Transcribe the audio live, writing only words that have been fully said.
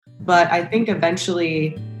But I think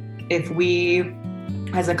eventually, if we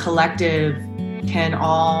as a collective can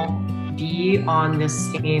all be on the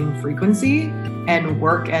same frequency and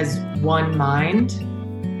work as one mind,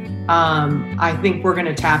 I think we're going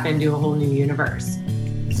to tap into a whole new universe.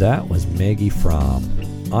 That was Maggie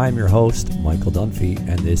Fromm. I'm your host, Michael Dunphy,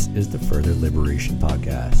 and this is the Further Liberation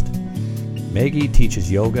Podcast. Maggie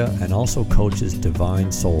teaches yoga and also coaches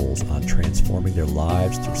divine souls on transforming their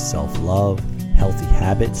lives through self-love, healthy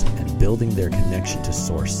habits, and building their connection to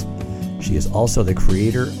Source. She is also the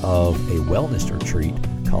creator of a wellness retreat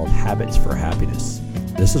called Habits for Happiness.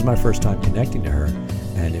 This is my first time connecting to her,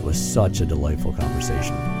 and it was such a delightful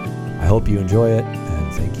conversation. I hope you enjoy it,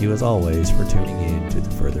 and thank you as always for tuning in to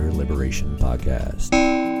the Further Liberation Podcast.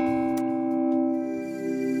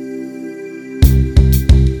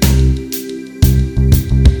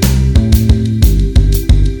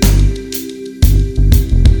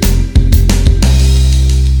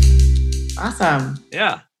 Awesome.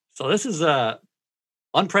 Yeah. So this is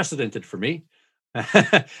unprecedented for me.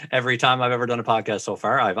 Every time I've ever done a podcast so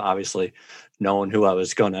far, I've obviously known who I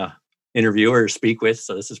was going to interview or speak with.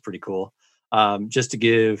 So this is pretty cool. Just to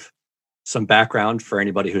give some background for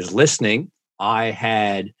anybody who's listening, I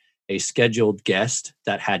had a scheduled guest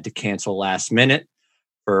that had to cancel last minute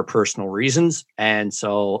for personal reasons. And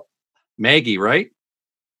so Maggie, right?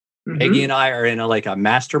 Mm-hmm. Maggie and I are in a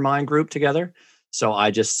mastermind group together. So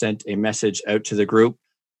I just sent a message out to the group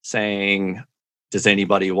saying, does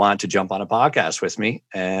anybody want to jump on a podcast with me?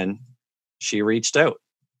 And she reached out.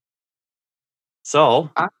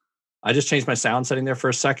 So I just changed my sound setting there for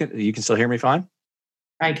a second. You can still hear me fine?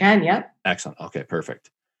 I can, yep. Excellent. Okay, perfect.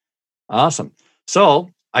 Awesome. So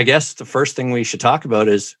I guess the first thing we should talk about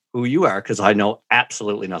is who you are, because I know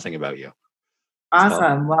absolutely nothing about you.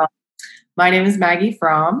 Awesome. Well, my name is Maggie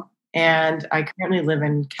Fromm, and I currently live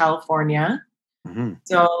in California. Mm-hmm.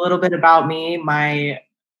 So a little bit about me. My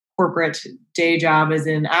corporate day job is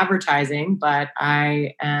in advertising, but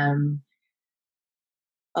I am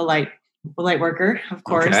a light worker, of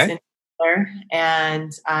course, okay.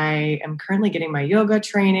 And I am currently getting my yoga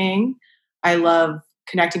training. I love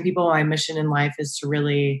connecting people. My mission in life is to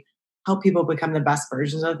really help people become the best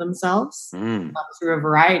versions of themselves through a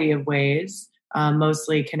variety of ways,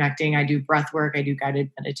 mostly connecting. I do breath work. I do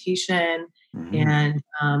guided meditation. Mm-hmm. And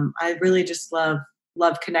I really just love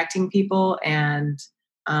connecting people and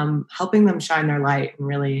helping them shine their light and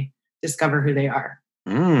really discover who they are.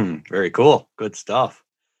 Very cool. Good stuff.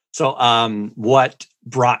 So what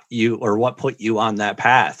brought you or what put you on that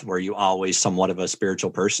path? Were you always somewhat of a spiritual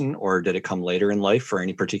person, or did it come later in life for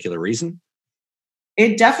any particular reason?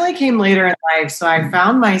 It definitely came later in life. So I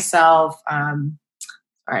found myself,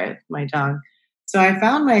 sorry, my dog. So I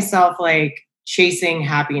found myself chasing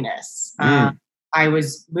happiness. I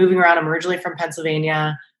was moving around. I'm originally from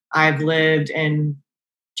Pennsylvania. I've lived in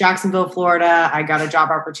Jacksonville, Florida. I got a job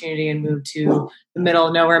opportunity and moved to the middle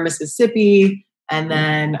of nowhere, Mississippi. And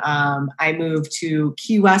then I moved to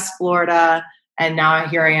Key West, Florida. And now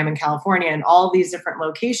here I am in California. And all these different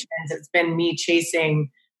locations, it's been me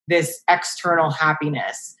chasing this external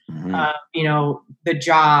happiness. Mm-hmm. The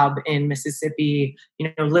job in Mississippi,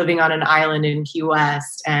 living on an island in Key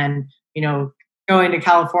West, and, going to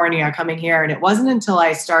California, coming here. And it wasn't until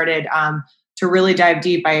I started to really dive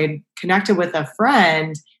deep. I had connected with a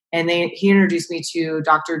friend, and he introduced me to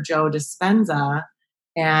Dr. Joe Dispenza.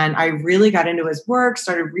 And I really got into his work,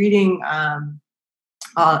 started reading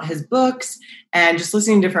his books and just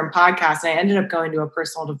listening to different podcasts. And I ended up going to a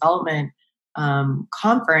personal development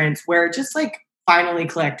conference where it just finally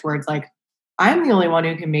clicked, where it's I'm the only one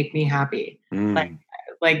who can make me happy.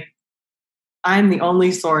 I'm the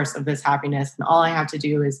only source of this happiness, and all I have to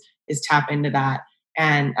do is tap into that.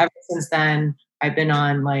 And ever since then, I've been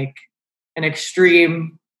on an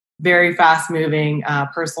extreme, very fast moving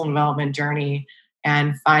personal development journey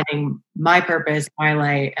and finding my purpose, my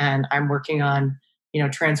light. And I'm working on,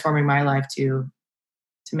 transforming my life to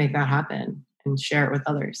make that happen and share it with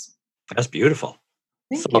others. That's beautiful.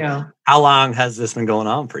 Thank you. How long has this been going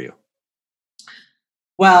on for you?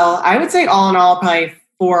 Well, I would say all in all, probably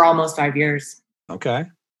almost 5 years. Okay.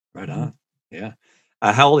 Right on. Yeah.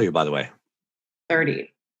 How old are you, by the way?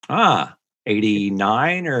 30.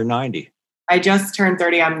 89 or 90? I just turned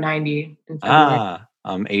 30. I'm 90 in February.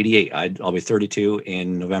 I'm 88. I'll be 32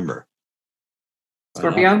 in November.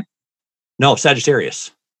 Scorpio? No,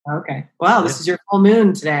 Sagittarius. Okay. Wow, this is your full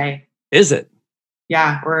moon today. Is it?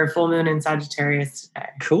 Yeah, we're a full moon in Sagittarius today.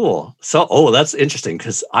 Cool. So, that's interesting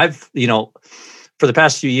because I've, for the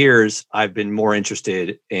past few years, I've been more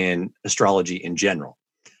interested in astrology in general.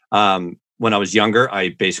 When I was younger, I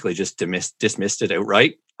basically just dismissed it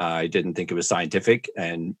outright. I didn't think it was scientific,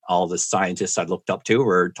 and all the scientists I looked up to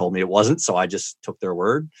were told me it wasn't. So I just took their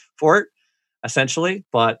word for it, essentially.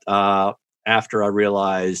 But after I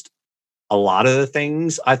realized a lot of the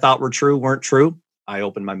things I thought were true weren't true, I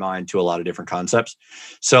opened my mind to a lot of different concepts.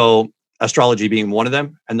 So astrology being one of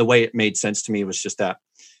them. And the way it made sense to me was just that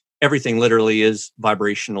everything literally is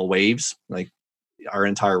vibrational waves. Like our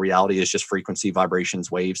entire reality is just frequency, vibrations,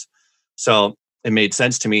 waves. So it made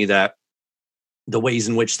sense to me that the ways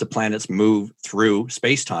in which the planets move through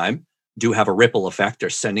space-time do have a ripple effect. They're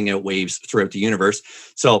sending out waves throughout the universe.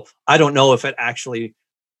 So I don't know if it actually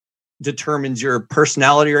determines your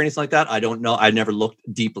personality or anything like that. I don't know. I never looked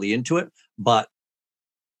deeply into it, but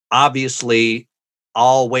obviously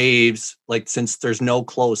all waves, like since there's no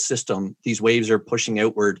closed system, these waves are pushing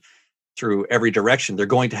outward through every direction. They're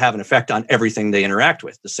going to have an effect on everything they interact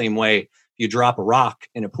with. The same way if you drop a rock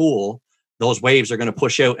in a pool, those waves are going to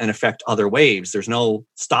push out and affect other waves. There's no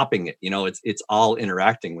stopping it. It's all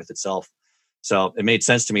interacting with itself. So it made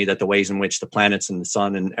sense to me that the ways in which the planets and the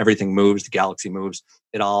sun and everything moves, the galaxy moves,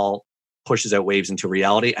 it all pushes out waves into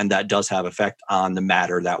reality. And that does have effect on the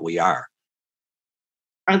matter that we are.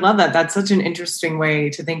 I love that. That's such an interesting way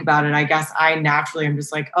to think about it. I guess I naturally am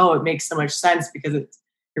just like, oh, it makes so much sense because it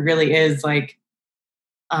really is like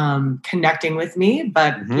connecting with me.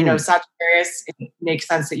 But, Sagittarius, it makes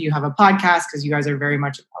sense that you have a podcast because you guys are very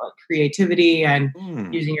much about creativity and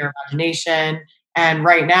using your imagination. And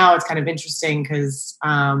right now it's kind of interesting because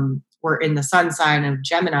we're in the sun sign of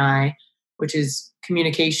Gemini, which is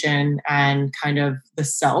communication and kind of the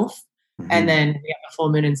self. And then we have the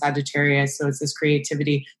full moon in Sagittarius. So it's this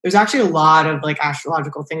creativity. There's actually a lot of like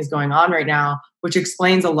astrological things going on right now, which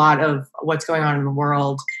explains a lot of what's going on in the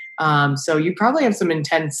world. So you probably have some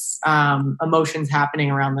intense emotions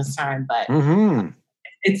happening around this time, but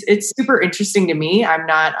it's super interesting to me. I'm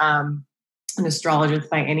not an astrologist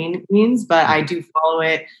by any means, but I do follow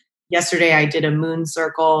it. Yesterday I did a moon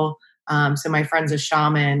circle. So my friend's a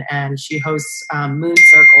shaman and she hosts moon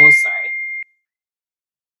circles.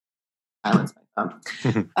 Silence my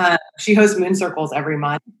phone. She hosts moon circles every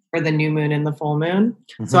month for the new moon and the full moon.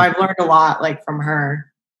 So I've learned a lot like from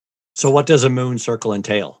her. So what does a moon circle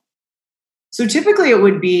entail? So typically it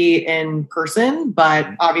would be in person, but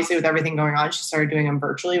obviously with everything going on, she started doing them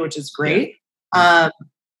virtually, which is great. Yeah.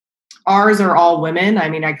 Ours are all women. I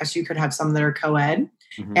mean, I guess you could have some that are co-ed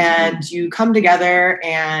and you come together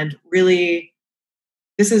and really,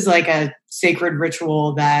 this is like a sacred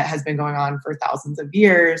ritual that has been going on for thousands of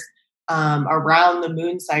years. Around the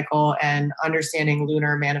moon cycle and understanding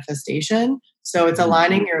lunar manifestation. So it's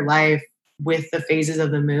aligning your life with the phases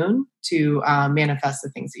of the moon to manifest the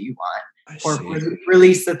things that you want or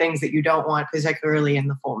release the things that you don't want, particularly in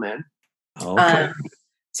the full moon. Okay.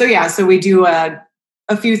 So we do a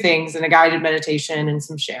few things and a guided meditation and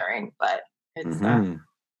some sharing, but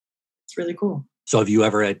it's really cool. So have you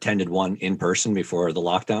ever attended one in person before the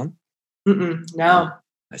lockdown? No. Oh,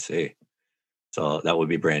 I see. So that would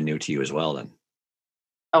be brand new to you as well then.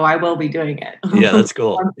 Oh, I will be doing it. Yeah, that's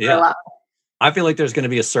cool. Yeah. I feel like there's going to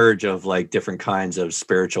be a surge of like different kinds of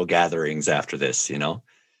spiritual gatherings after this,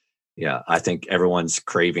 Yeah, I think everyone's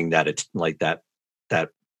craving that it's like that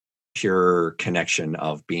pure connection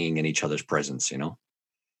of being in each other's presence,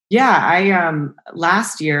 Yeah, I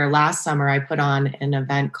last summer I put on an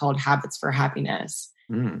event called Habits for Happiness.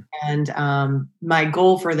 And my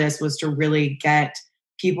goal for this was to really get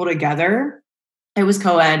people together. It was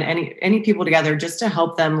co-ed, any people together just to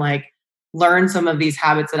help them like learn some of these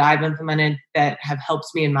habits that I've implemented that have helped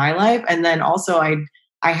me in my life. And then also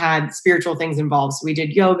I had spiritual things involved. So we did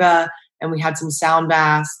yoga and we had some sound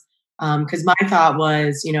baths. Cause my thought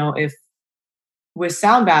was, if with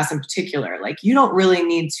sound baths in particular, like you don't really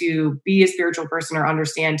need to be a spiritual person or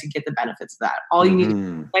understand to get the benefits of that. All you need to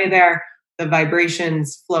do is play there, the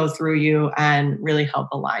vibrations flow through you and really help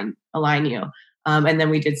align you. And then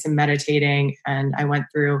we did some meditating and I went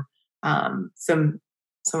through some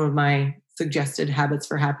of my suggested habits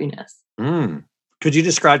for happiness. Could you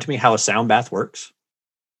describe to me how a sound bath works?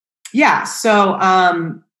 Yeah.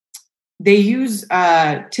 So they use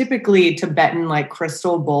typically Tibetan like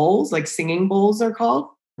crystal bowls, like singing bowls they're called.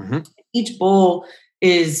 Each bowl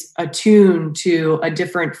is attuned to a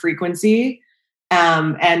different frequency.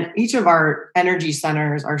 And each of our energy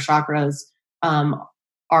centers, our chakras,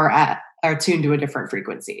 are tuned to a different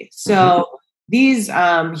frequency. So these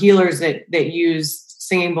healers that use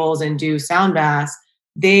singing bowls and do sound baths,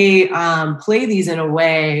 they play these in a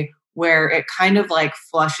way where it kind of like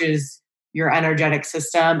flushes your energetic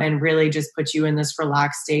system and really just puts you in this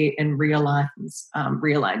relaxed state and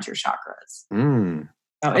realigns your chakras.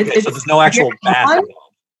 So there's no actual bath involved.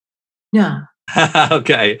 No.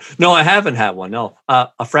 Okay. No, I haven't had one. No.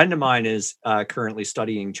 A friend of mine is currently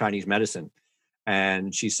studying Chinese medicine.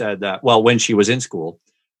 And she said that, well, when she was in school,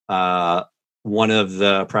 uh, one of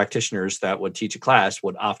the practitioners that would teach a class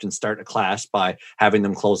would often start a class by having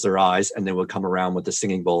them close their eyes, and they would come around with the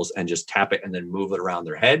singing bowls and just tap it and then move it around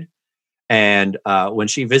their head. And when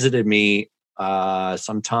she visited me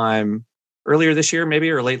sometime earlier this year, maybe,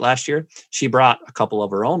 or late last year, she brought a couple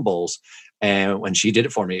of her own bowls. And when she did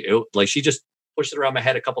it for me, like she just pushed it around my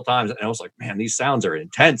head a couple times. And I was like, man, these sounds are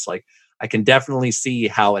intense. Like I can definitely see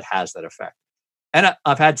how it has that effect. And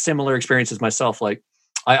I've had similar experiences myself. Like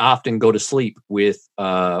I often go to sleep with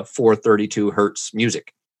 432 hertz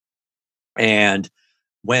music. And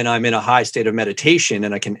when I'm in a high state of meditation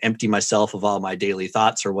and I can empty myself of all my daily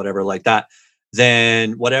thoughts or whatever like that,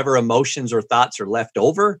 then whatever emotions or thoughts are left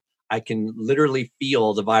over, I can literally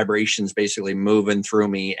feel the vibrations basically moving through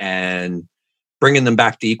me and bringing them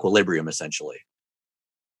back to equilibrium, essentially.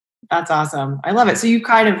 That's awesome. I love it. So you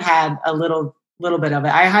kind of had a little bit of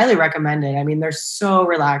it. I highly recommend it. I mean, they're so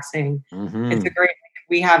relaxing. Mm-hmm. It's a great,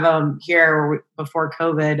 we have them here before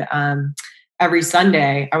COVID. Every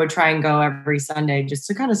Sunday, I would try and go every Sunday just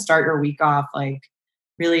to kind of start your week off, like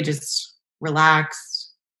really just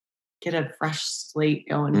relax, get a fresh slate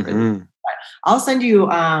going. Mm-hmm. I'll send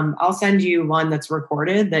you one that's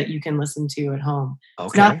recorded that you can listen to at home. Okay.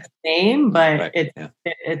 It's not the same, but Right.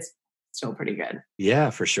 it's still pretty good.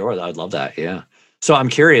 Yeah, for sure. I'd love that. Yeah. So I'm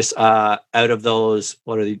curious, out of those,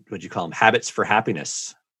 what you call them? Habits for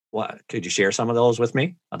happiness. What could you share some of those with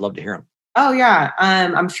me? I'd love to hear them. Oh yeah.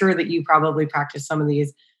 I'm sure that you probably practice some of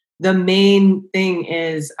these. The main thing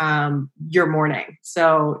is your morning.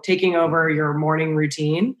 So taking over your morning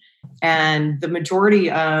routine, and the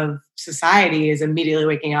majority of society is immediately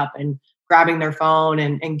waking up and grabbing their phone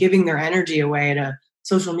and giving their energy away to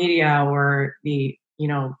social media or the,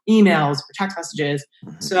 emails or text messages.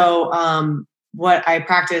 Mm-hmm. So what I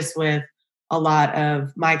practice with a lot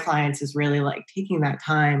of my clients is really like taking that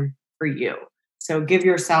time for you. So give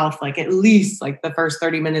yourself like at least like the first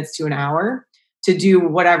 30 minutes to an hour to do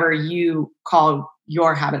whatever you call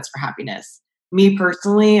your habits for happiness. Me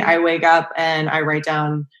personally, I wake up and I write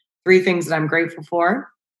down 3 things that I'm grateful for.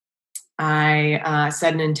 I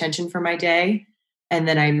set an intention for my day, and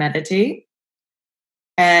then I meditate.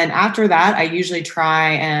 And after that, I usually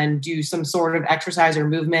try and do some sort of exercise or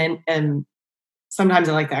movement. And sometimes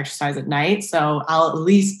I like to exercise at night. So I'll at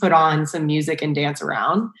least put on some music and dance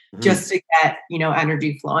around just to get,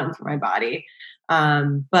 energy flowing through my body.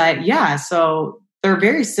 But yeah, so they're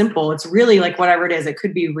very simple. It's really like whatever it is. It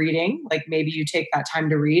could be reading, like maybe you take that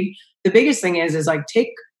time to read. The biggest thing is like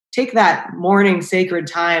take that morning sacred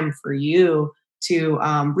time for you to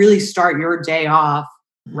really start your day off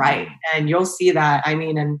right. And you'll see that. I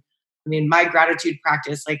mean, my gratitude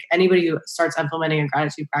practice, like anybody who starts implementing a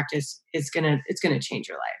gratitude practice, it's gonna change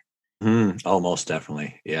your life. Oh, most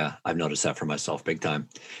definitely. Yeah. I've noticed that for myself big time.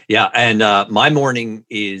 Yeah. And my morning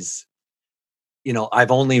is,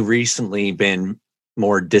 I've only recently been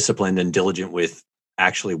more disciplined and diligent with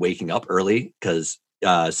actually waking up early because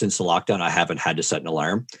since the lockdown, I haven't had to set an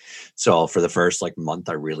alarm. So for the first month,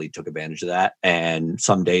 I really took advantage of that. And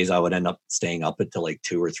some days I would end up staying up until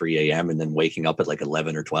 2 or 3 a.m. and then waking up at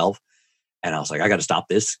 11 or 12. And I was like, I got to stop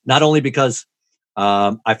this. Not only because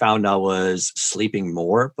I found I was sleeping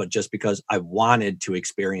more, but just because I wanted to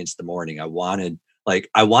experience the morning. I want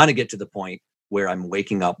to get to the point where I'm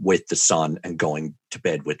waking up with the sun and going to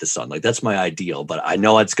bed with the sun. That's my ideal, but I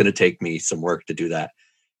know it's going to take me some work to do that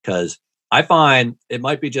because I find it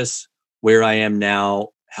might be just where I am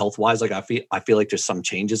now health-wise. I feel like there's some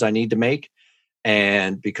changes I need to make.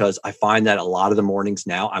 And because I find that a lot of the mornings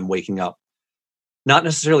now I'm waking up not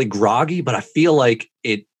necessarily groggy, but I feel like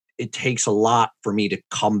it takes a lot for me to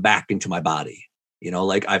come back into my body.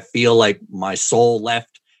 I feel like my soul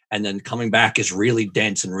left and then coming back is really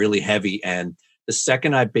dense and really heavy. And the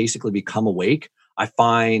second I basically become awake, I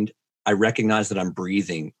recognize that I'm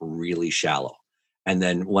breathing really shallow. And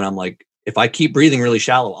then when I'm if I keep breathing really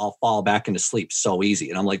shallow, I'll fall back into sleep so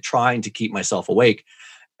easy. And I'm trying to keep myself awake.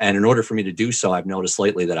 And in order for me to do so, I've noticed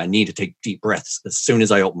lately that I need to take deep breaths as soon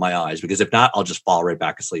as I open my eyes, because if not, I'll just fall right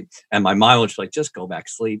back asleep. And my mind will just just go back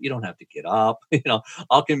to sleep. You don't have to get up.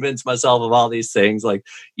 I'll convince myself of all these things.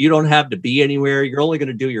 You don't have to be anywhere. You're only going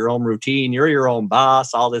to do your own routine. You're your own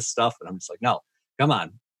boss, all this stuff. And I'm just no, come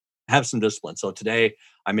on, have some discipline. So today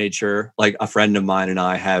I made sure a friend of mine and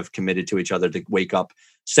I have committed to each other to wake up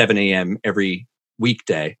 7 a.m. every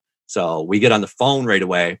weekday. So we get on the phone right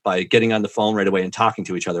away. By getting on the phone right away and talking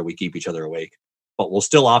to each other, we keep each other awake. But we'll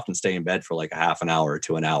still often stay in bed for a half an hour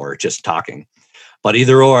to an hour just talking. But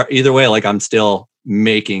either way, I'm still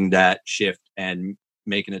making that shift and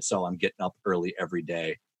making it so I'm getting up early every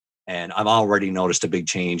day. And I've already noticed a big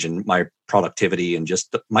change in my productivity and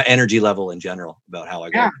just my energy level in general about how I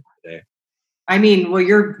go today. I mean, well,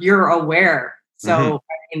 you're aware. So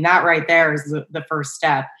I mean, that right there is the first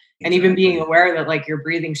step. And even being aware that like you're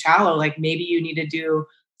breathing shallow, like maybe you need to do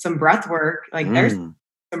some breath work. Like there's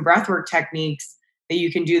some breath work techniques that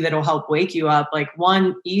you can do that'll help wake you up. Like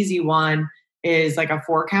one easy one is like a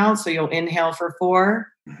 4 count. So you'll inhale for 4,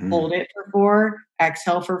 hold it for 4,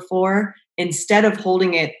 exhale for 4. Instead of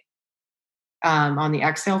holding it on the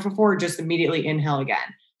exhale for 4, just immediately inhale again.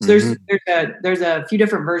 So there's a few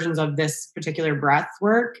different versions of this particular breath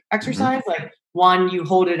work exercise. Like one, you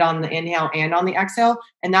hold it on the inhale and on the exhale,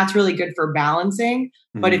 and that's really good for balancing.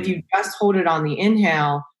 But if you just hold it on the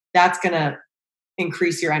inhale, that's going to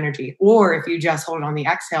increase your energy. Or if you just hold it on the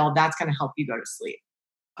exhale, that's going to help you go to sleep.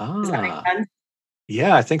 Does that make sense?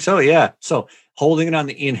 Yeah, I think so. Yeah. So holding it on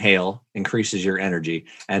the inhale increases your energy,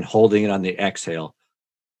 and holding it on the exhale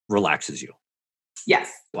relaxes you.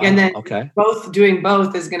 Yes. Wow. And then doing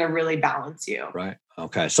both is going to really balance you. Right.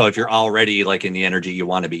 Okay. So if you're already like in the energy you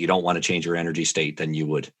want to be, you don't want to change your energy state, then you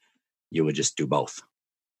would just do both.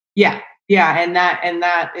 Yeah. Yeah. And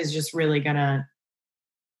that is just really going to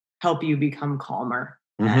help you become calmer.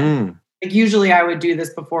 Like usually I would do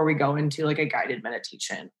this before we go into like a guided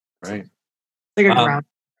meditation. Right. Like a ground.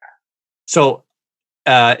 So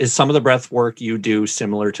is some of the breath work you do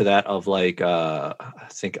similar to that of like, I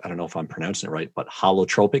don't know if I'm pronouncing it right, but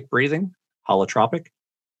holotropic breathing? Holotropic?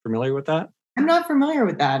 Familiar with that? I'm not familiar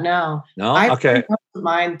with that. No. No? I've Okay.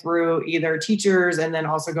 mine through either teachers and then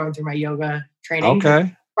also going through my yoga training.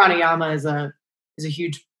 Okay. Pranayama is a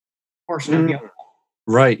huge portion of yoga.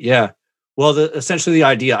 Right. Yeah. Well, essentially the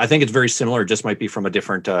idea, I think it's very similar. It just might be from a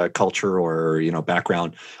different culture or,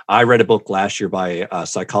 background. I read a book last year by a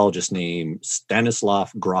psychologist named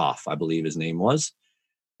Stanislav Grof, I believe his name was.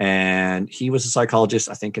 And he was a psychologist,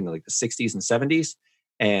 I think in like the 60s and 70s.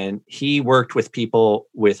 And he worked with people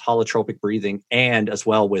with holotropic breathing and as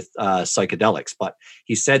well with psychedelics. But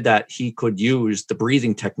he said that he could use the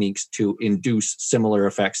breathing techniques to induce similar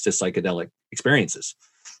effects to psychedelic experiences.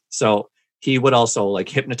 So he would also like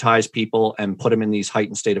hypnotize people and put them in these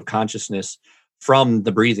heightened state of consciousness from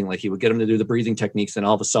the breathing. Like he would get them to do the breathing techniques, and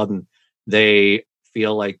all of a sudden they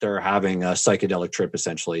feel like they're having a psychedelic trip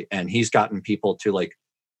essentially. And he's gotten people to like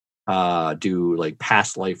do like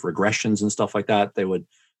past life regressions and stuff like that.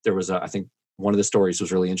 I think one of the stories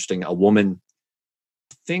was really interesting. A woman,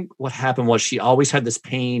 I think what happened was she always had this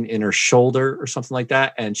pain in her shoulder or something like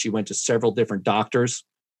that. And she went to several different doctors,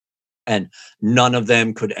 and none of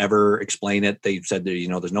them could ever explain it. They said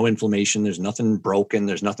that, there's no inflammation, there's nothing broken,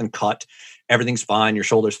 there's nothing cut, everything's fine, your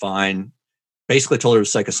shoulder's fine. Basically told her it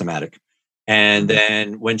was psychosomatic. And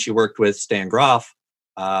then when she worked with Stan Grof,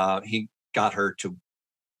 he got her to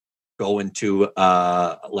go into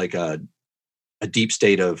like a deep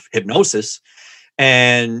state of hypnosis.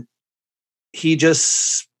 And he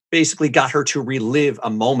just basically got her to relive a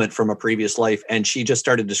moment from a previous life. And she just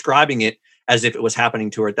started describing it as if it was happening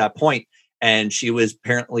to her at that point. And she was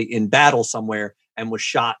apparently in battle somewhere and was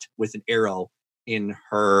shot with an arrow in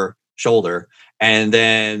her shoulder. And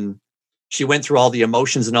then she went through all the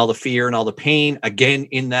emotions and all the fear and all the pain again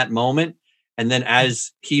in that moment. And then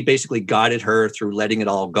as he basically guided her through letting it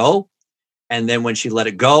all go. And then when she let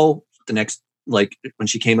it go, the next, like when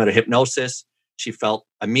she came out of hypnosis, she felt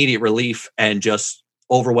immediate relief and just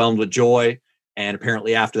overwhelmed with joy. And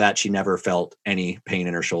apparently after that, she never felt any pain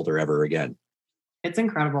in her shoulder ever again. It's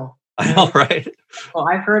incredible. I know, right? Well,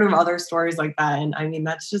 I've heard of other stories like that. And I mean,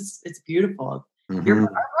 that's just, it's beautiful. Our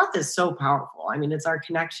breath is so powerful. I mean, it's our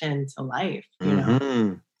connection to life,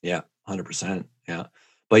 Yeah, 100%. Yeah.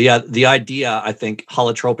 But yeah, the idea, I think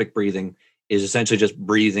holotropic breathing is essentially just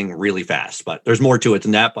breathing really fast, but there's more to it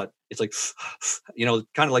than that. But it's like,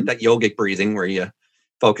 kind of like that yogic breathing where you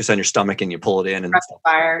focus on your stomach and you pull it in and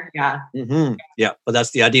fire. Yeah. Yeah. But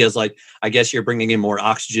that's the idea, is like, I guess you're bringing in more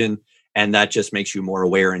oxygen, and that just makes you more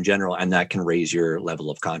aware in general. And that can raise your level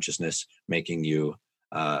of consciousness, making you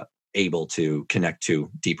able to connect to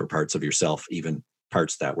deeper parts of yourself, even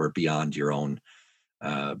parts that were beyond your own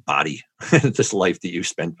body, this life that you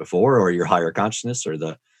spent before, or your higher consciousness, or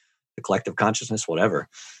the collective consciousness, whatever.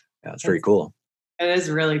 Yeah, it's very cool. It is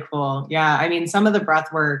really cool. Yeah. I mean, some of the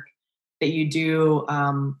breath work that you do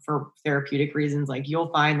for therapeutic reasons, like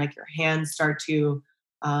you'll find like your hands start to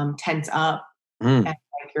tense up and like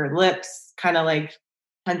your lips kind of like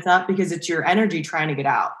tense up because it's your energy trying to get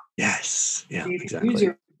out. Yes. Yeah, so you exactly. Use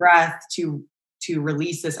your breath to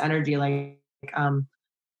release this energy. Like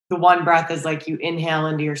the one breath is like you inhale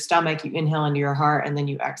into your stomach, you inhale into your heart, and then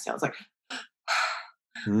you exhale. It's like,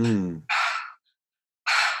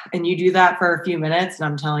 and you do that for a few minutes, and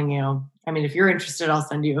I'm telling you, I mean, if you're interested, I'll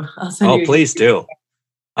send you. Oh, please do.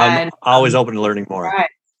 I'm and always open to learning more.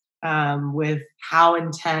 With how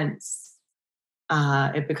intense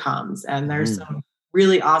it becomes, and there's some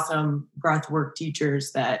really awesome breathwork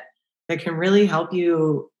teachers that can really help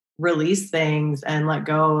you release things and let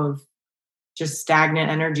go of just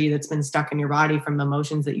stagnant energy that's been stuck in your body from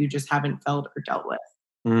emotions that you just haven't felt or dealt with.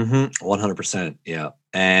 100%. Yeah.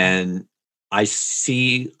 And I've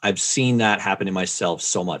seen that happen in myself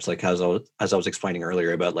so much. Like as I was explaining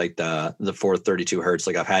earlier about like the 432 hertz,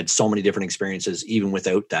 like I've had so many different experiences, even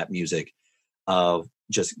without that music, of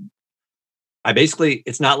just,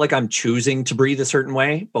 it's not like I'm choosing to breathe a certain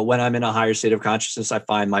way, but when I'm in a higher state of consciousness, I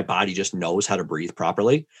find my body just knows how to breathe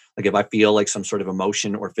properly. Like if I feel like some sort of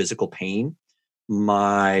emotion or physical pain,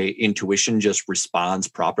 my intuition just responds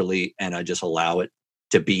properly and I just allow it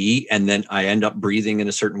to be. And then I end up breathing in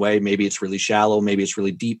a certain way. Maybe it's really shallow, maybe it's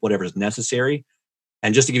really deep, whatever is necessary.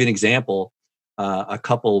 And just to give you an example, a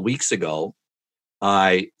couple of weeks ago,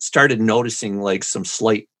 I started noticing like some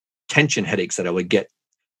slight tension headaches that I would get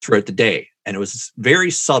throughout the day. And it was very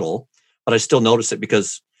subtle, but I still noticed it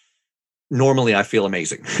because normally I feel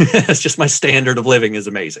amazing. It's just my standard of living is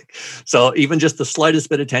amazing. So even just the slightest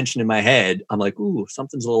bit of tension in my head, I'm like, ooh,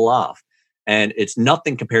 something's a little off. And it's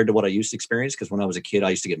nothing compared to what I used to experience, because when I was a kid, I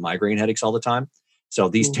used to get migraine headaches all the time. So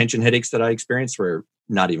these tension headaches that I experienced were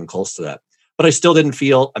not even close to that. But I still didn't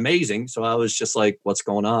feel amazing. So I was just like, what's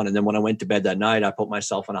going on? And then when I went to bed that night, I put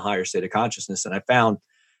myself in a higher state of consciousness, and I found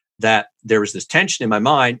that there was this tension in my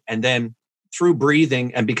mind. And then through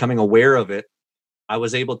breathing and becoming aware of it, I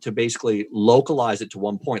was able to basically localize it to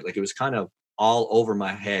one point. Like it was kind of all over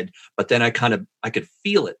my head, but then I could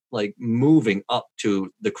feel it like moving up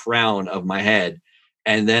to the crown of my head.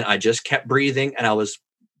 And then I just kept breathing, and I was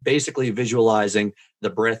basically visualizing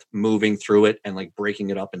the breath moving through it and like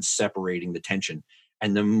breaking it up and separating the tension.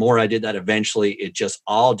 And the more I did that, eventually it just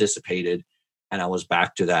all dissipated, and I was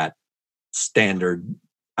back to that standard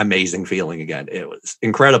amazing feeling again. It was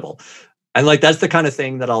incredible. And like, that's the kind of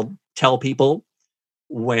thing that I'll tell people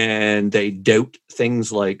when they doubt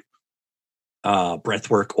things like breath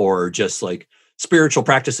work or just like spiritual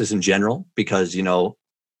practices in general, because,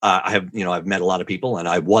 I've met a lot of people, and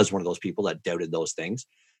I was one of those people that doubted those things.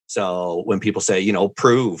 So when people say,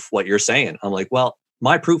 prove what you're saying, I'm like, well,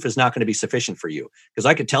 my proof is not going to be sufficient for you, because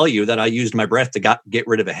I could tell you that I used my breath to get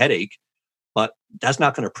rid of a headache, but that's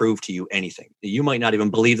not going to prove to you anything. You might not even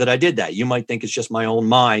believe that I did that. You might think it's just my own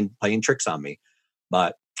mind playing tricks on me.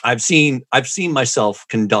 But I've seen myself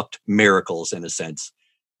conduct miracles in a sense.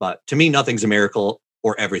 But to me, nothing's a miracle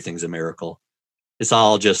or everything's a miracle. It's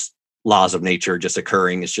all just laws of nature just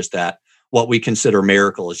occurring. It's just that what we consider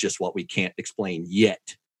miracle is just what we can't explain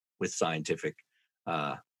yet with scientific,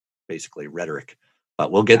 basically rhetoric.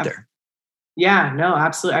 But we'll get there. Yeah, no,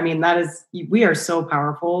 absolutely. I mean, we are so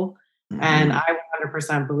powerful. And I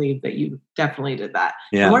 100% believe that you definitely did that.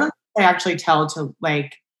 Yeah. And one of the things I actually tell to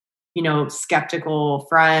like, skeptical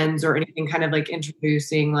friends or anything kind of like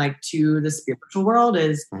introducing like to the spiritual world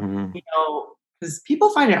is, because people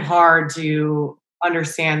find it hard to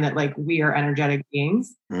understand that like we are energetic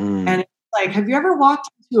beings. And it's like, have you ever walked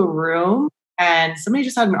into a room and somebody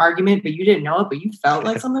just had an argument, but you didn't know it, but you felt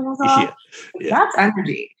like something was off? That's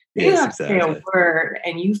energy. They didn't have to say a word,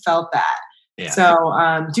 and you felt that. Yeah.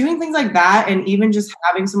 So doing things like that, and even just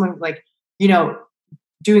having someone like,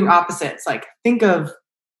 doing opposites, like think of,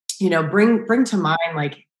 bring to mind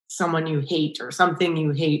like someone you hate or something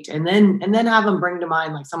you hate, and then have them bring to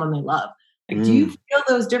mind like someone they love. Like, do you feel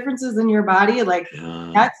those differences in your body? Like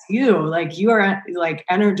that's you, like you are like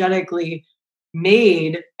energetically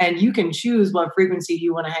made, and you can choose what frequency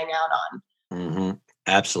you want to hang out on.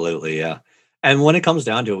 Absolutely. Yeah. And when it comes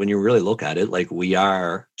down to it, when you really look at it, like we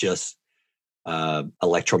are just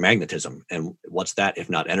electromagnetism, and what's that if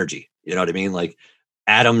not energy? You know what I mean? Like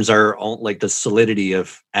atoms are like the solidity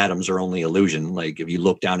of atoms are only illusion. Like if you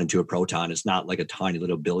look down into a proton, it's not like a tiny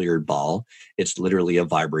little billiard ball. It's literally a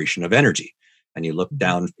vibration of energy. And you look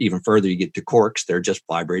down even further, you get to quarks. They're just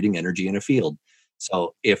vibrating energy in a field.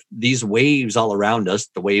 So if these waves all around us,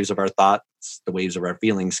 the waves of our thoughts, the waves of our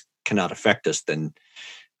feelings cannot affect us, then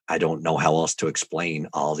I don't know how else to explain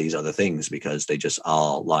all these other things, because they just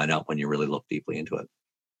all line up when you really look deeply into it.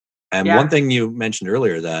 And one thing you mentioned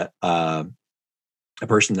earlier that a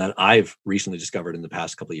person that I've recently discovered in the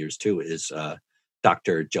past couple of years too is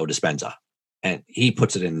Dr. Joe Dispenza. And he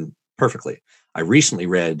puts it in perfectly. I recently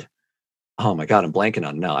read, oh my God, I'm blanking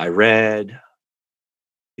on it now. I read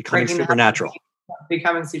Becoming Supernatural.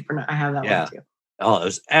 Becoming Supernatural. I have that one too. Oh, it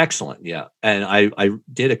was excellent. Yeah. And I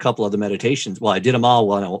did a couple of the meditations. Well, I did them all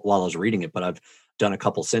while I was reading it, but done a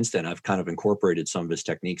couple since then, I've kind of incorporated some of his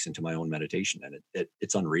techniques into my own meditation, and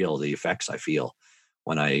it's unreal the effects I feel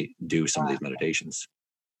when I do some of these meditations.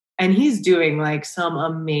 And he's doing like some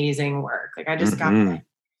amazing work. Like I just got a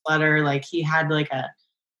letter, like he had like a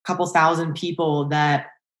couple thousand people that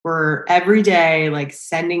were every day like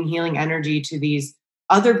sending healing energy to these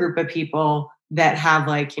other group of people that have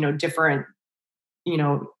like, different,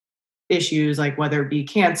 issues, like whether it be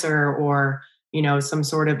cancer or, some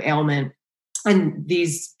sort of ailment. And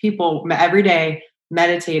these people every day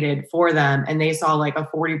meditated for them, and they saw like a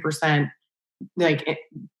 40% like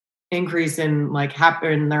increase in like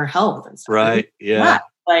in their health and stuff. Right. Yeah.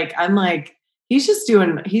 Like I'm like, he's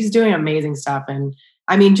doing amazing stuff. And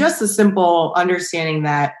I mean, just the simple understanding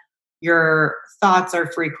that your thoughts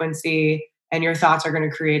are frequency and your thoughts are going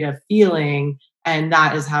to create a feeling, and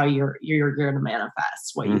that is how you're going to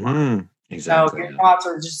manifest what you want. Exactly. So your thoughts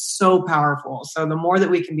are just so powerful. So the more that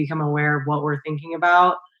we can become aware of what we're thinking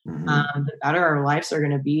about, the better our lives are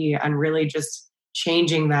going to be, and really just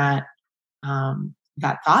changing that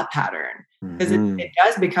thought pattern, because it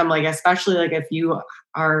does become like, especially like if you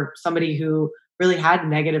are somebody who really had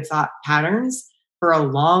negative thought patterns for a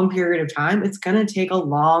long period of time, it's going to take a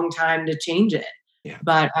long time to change it. Yeah.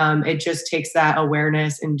 But it just takes that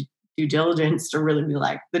awareness and due diligence to really be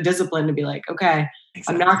like the discipline to be like, okay,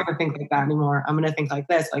 I'm not going to think like that anymore. I'm going to think like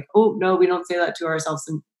this. Like, oh no, we don't say that to ourselves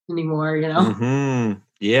anymore.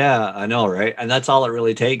 Yeah, I know, right? And that's all it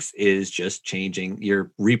really takes, is just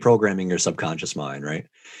you're reprogramming your subconscious mind, right?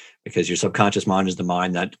 Because your subconscious mind is the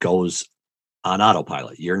mind that goes on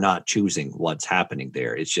autopilot. You're not choosing what's happening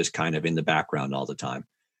there. It's just kind of in the background all the time.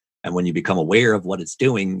 And when you become aware of what it's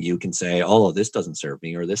doing, you can say, oh, this doesn't serve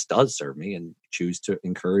me, or this does serve me, and choose to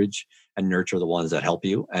encourage and nurture the ones that help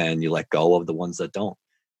you, and you let go of the ones that don't.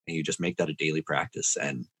 And you just make that a daily practice,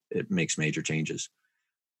 and it makes major changes.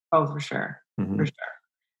 Oh, for sure. For sure.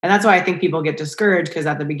 And that's why I think people get discouraged, because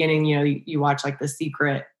at the beginning, you watch like The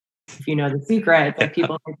Secret. If you know The Secret, it's like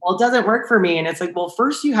people are like, well, it doesn't work for me. And it's like, well,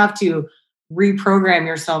 first you have to reprogram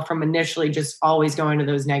yourself from initially just always going to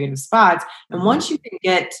those negative spots. And once you can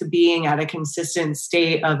get to being at a consistent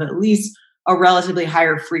state of at least a relatively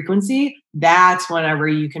higher frequency, that's whenever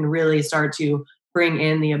you can really start to bring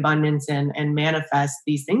in the abundance and manifest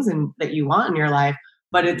these things that you want in your life.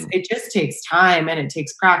 But it just takes time, and it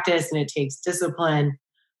takes practice, and it takes discipline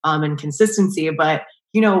and consistency. But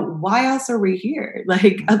why else are we here?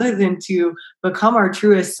 Like, other than to become our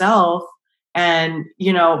truest self and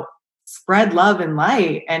spread love and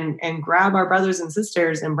light, and grab our brothers and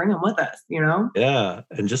sisters and bring them with us. Yeah,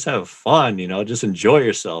 and just have fun. Just enjoy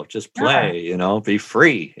yourself. Just play. Be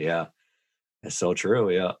free. Yeah. It's so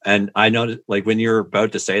true. Yeah. And I noticed, like, when you're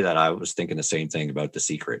about to say that, I was thinking the same thing about The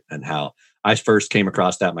Secret, and how I first came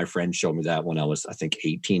across that. My friend showed me that when I was, I think,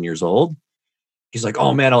 18 years old. He's like,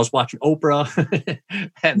 oh man, I was watching Oprah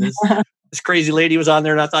and this crazy lady was on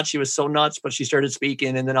there, and I thought she was so nuts, but she started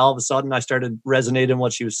speaking. And then all of a sudden I started resonating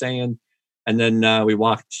what she was saying. And then we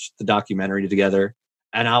watched the documentary together,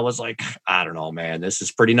 and I was like, I don't know, man, this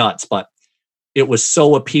is pretty nuts. But it was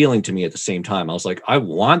so appealing to me at the same time. I was like, I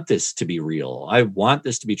want this to be real. I want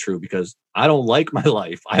this to be true, because I don't like my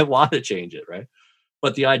life. I want to change it. Right.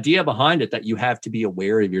 But the idea behind it, that you have to be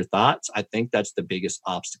aware of your thoughts, I think that's the biggest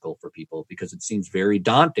obstacle for people, because it seems very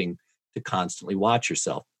daunting to constantly watch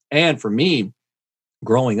yourself. And for me,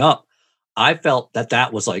 growing up, I felt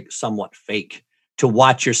that was like somewhat fake, to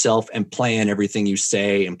watch yourself and plan everything you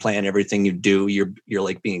say and plan everything you do. You're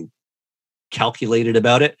like being calculated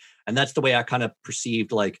about it. And that's the way I kind of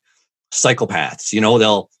perceived like psychopaths.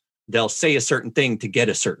 They'll say a certain thing to get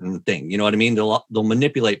a certain thing. You know what I mean? They'll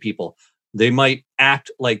manipulate people. They might act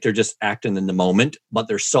like they're just acting in the moment, but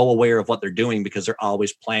they're so aware of what they're doing because they're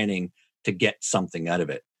always planning to get something out of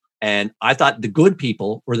it. And I thought the good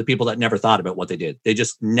people were the people that never thought about what they did. They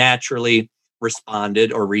just naturally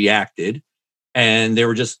responded or reacted, and they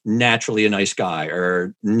were just naturally a nice guy,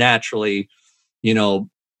 or naturally,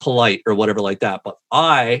 polite or whatever like that. But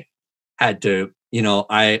I had to,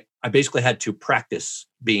 I basically had to practice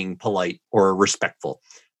being polite or respectful,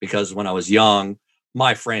 because when I was young,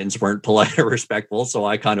 my friends weren't polite or respectful. So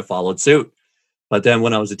I kind of followed suit. But then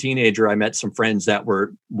when I was a teenager, I met some friends that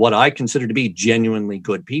were what I consider to be genuinely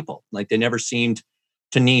good people. Like, they never seemed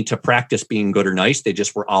to need to practice being good or nice. They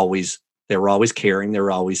were always caring. They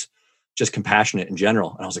were always just compassionate in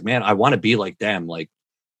general. And I was like, man, I want to be like them. Like,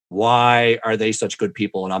 why are they such good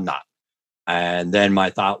people and I'm not? And then my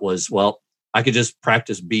thought was, well, I could just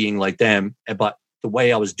practice being like them. But the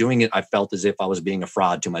way I was doing it, I felt as if I was being a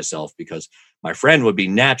fraud to myself, because my friend would be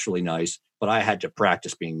naturally nice, but I had to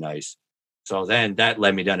practice being nice. So then that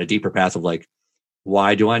led me down a deeper path of like,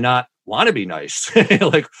 why do I not want to be nice.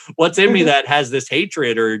 Like, what's in me that has this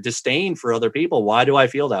hatred or disdain for other people? Why do I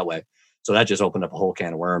feel that way? So that just opened up a whole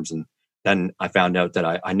can of worms. And then I found out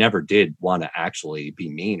that I never did want to actually be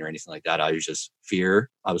mean or anything like that. I was just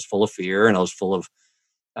fear. I was full of fear, and I was full of,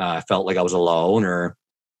 I felt like I was alone, or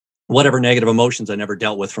whatever negative emotions I never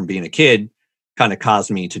dealt with from being a kid kind of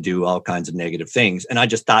caused me to do all kinds of negative things. And I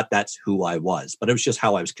just thought that's who I was, but it was just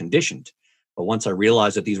how I was conditioned. But once I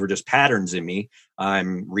realized that these were just patterns in me,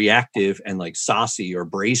 I'm reactive and like saucy or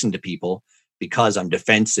brazen to people because I'm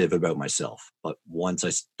defensive about myself. But once I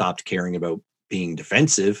stopped caring about being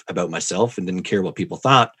defensive about myself and didn't care what people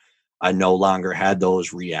thought, I no longer had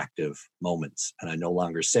those reactive moments. And I no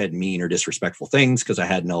longer said mean or disrespectful things because I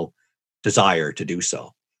had no desire to do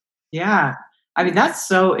so. Yeah. I mean, that's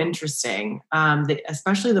so interesting.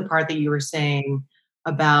 Especially the part that you were saying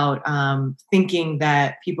about thinking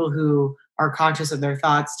that people who are conscious of their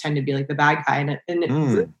thoughts tend to be like the bad guy. And it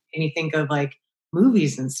really made me think of like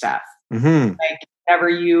movies and stuff. Like whenever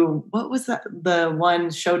what was the one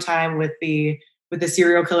Showtime with the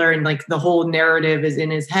serial killer, and like the whole narrative is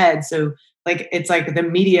in his head. So like, it's like the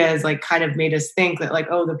media has like kind of made us think that like,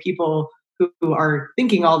 oh, the people who are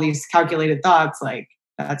thinking all these calculated thoughts, like,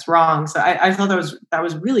 that's wrong. So I thought that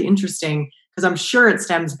was really interesting, because I'm sure it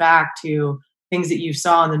stems back to things that you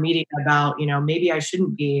saw in the media about, maybe I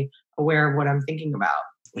shouldn't be aware of what I'm thinking about.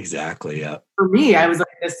 Exactly. Yeah. For me, I was like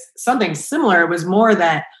something similar. It was more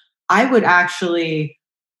that I would actually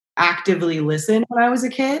actively listen when I was a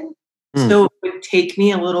kid. So it would take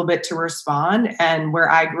me a little bit to respond. And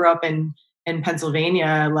where I grew up in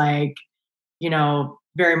Pennsylvania, like,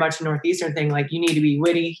 very much a Northeastern thing, like you need to be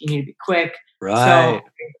witty, you need to be quick. Right.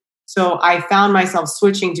 So I found myself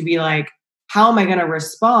switching to be like, how am I going to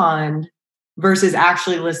respond versus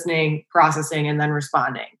actually listening, processing, and then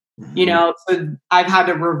responding? So I've had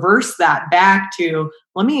to reverse that back to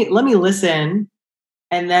let me listen,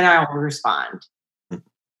 and then I will respond.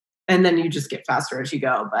 And then you just get faster as you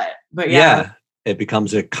go. But yeah, it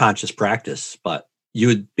becomes a conscious practice, but you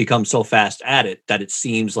would become so fast at it that it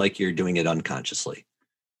seems like you're doing it unconsciously.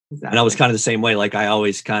 Exactly. And I was kind of the same way. Like I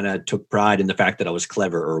always kind of took pride in the fact that I was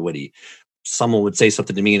clever or witty. Someone would say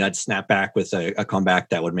something to me and I'd snap back with a comeback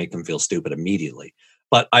that would make them feel stupid immediately.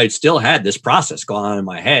 But I still had this process going on in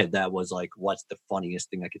my head that was like, what's the funniest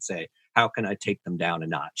thing I could say? How can I take them down a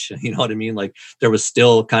notch? You know what I mean? Like there was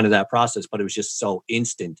still kind of that process, but it was just so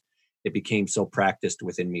instant. It became so practiced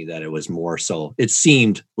within me that it was more so, it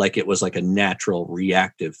seemed like it was like a natural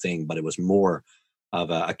reactive thing, but it was more of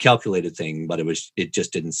a calculated thing, but it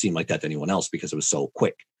just didn't seem like that to anyone else because it was so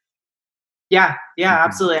quick. Yeah,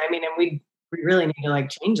 absolutely. I mean, and we really need to like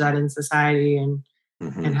change that in society and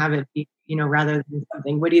have it be, rather than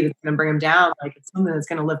something witty that's going to bring them down, like it's something that's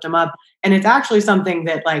going to lift them up. And it's actually something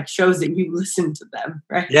that like shows that you listen to them,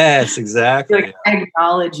 right? Yes, exactly. Like I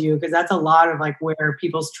acknowledge you, because that's a lot of like where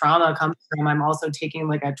people's trauma comes from. I'm also taking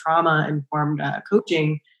like a trauma informed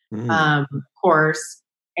coaching course.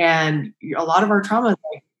 And a lot of our trauma is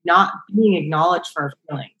like not being acknowledged for our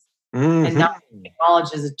feelings and not being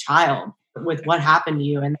acknowledged as a child with what happened to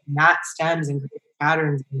you. And that stems and creates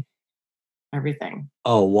patterns and everything.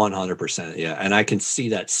 Oh, 100%. Yeah. And I can see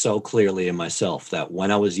that so clearly in myself that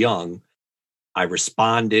when I was young, I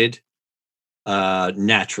responded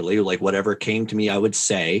naturally, like whatever came to me, I would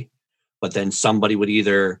say, but then somebody would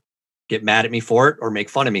either get mad at me for it or make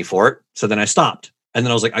fun of me for it. So then I stopped. And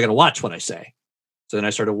then I was like, I got to watch what I say. So then I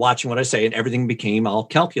started watching what I say, and everything became all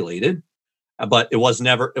calculated. But it wasn't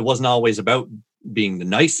always about being the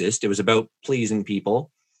nicest. It was about pleasing people.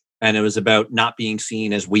 And it was about not being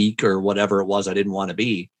seen as weak or whatever it was I didn't want to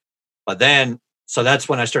be. But then, so that's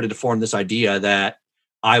when I started to form this idea that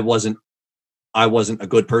I wasn't a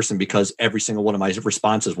good person because every single one of my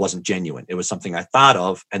responses wasn't genuine. It was something I thought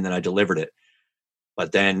of and then I delivered it.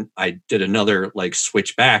 But then I did another like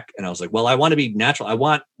switch back, and I was like, well, I want to be natural. I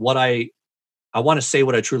want to say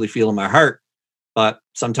what I truly feel in my heart, but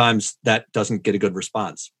sometimes that doesn't get a good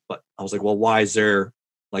response. But I was like, well, why is there,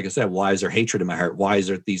 like I said, why is there hatred in my heart? Why is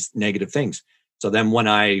there these negative things? So then when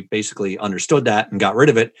I basically understood that and got rid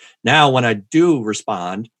of it, now when I do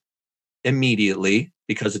respond immediately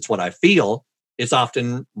because it's what I feel, it's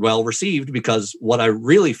often well received because what I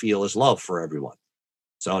really feel is love for everyone.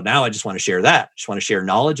 So now I just want to share that. I just want to share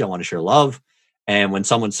knowledge. I want to share love. And when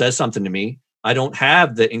someone says something to me, I don't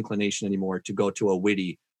have the inclination anymore to go to a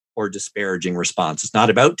witty or disparaging response. It's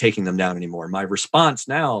not about taking them down anymore. My response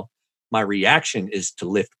now, my reaction is to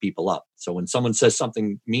lift people up. So when someone says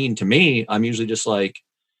something mean to me, I'm usually just like,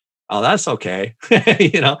 oh, that's okay.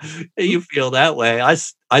 You feel that way.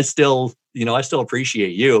 I still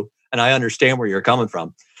appreciate you and I understand where you're coming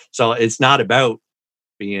from. So it's not about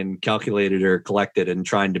being calculated or collected and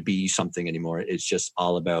trying to be something anymore. It's just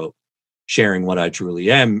all about sharing what I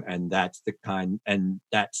truly am. And that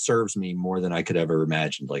serves me more than I could ever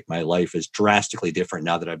imagine. Like my life is drastically different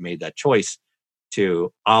now that I've made that choice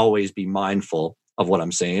to always be mindful of what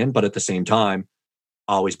I'm saying, but at the same time,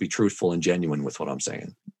 always be truthful and genuine with what I'm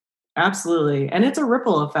saying. Absolutely. And it's a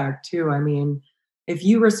ripple effect too. I mean, if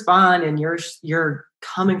you respond and you're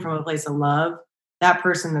coming from a place of love, that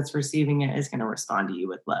person that's receiving it is going to respond to you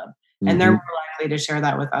with love. And they're more likely to share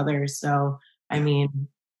that with others. So, I mean,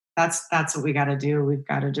 that's what we got to do. We've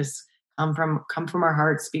got to just come from our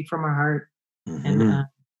heart, speak from our heart, and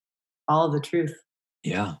follow the truth.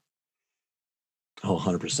 Yeah. Oh,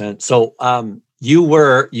 100%. So,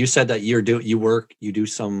 you said that you do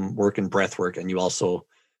some work in breath work, and you also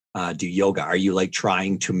do yoga. Are you like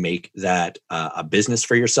trying to make that a business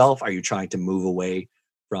for yourself? Are you trying to move away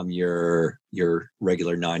from your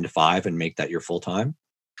regular 9 to 5 and make that your full time?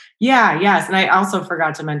 Yeah, yes. And I also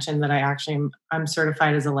forgot to mention that I'm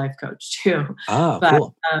certified as a life coach too.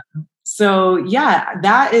 Cool. So yeah,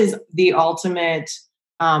 that is the ultimate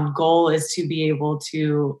goal, is to be able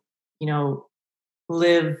to,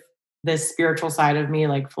 live this spiritual side of me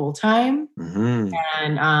like full time.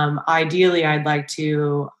 And ideally I'd like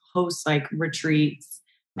to host like retreats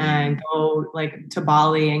and go like to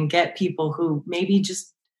Bali and get people who maybe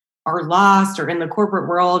just are lost or in the corporate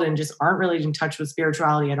world and just aren't really in touch with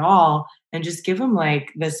spirituality at all, and just give them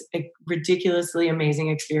like this ridiculously amazing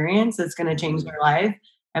experience that's going to change their life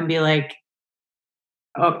and be like,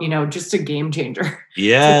 oh, just a game changer.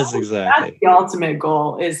 Yes, So exactly. that's the ultimate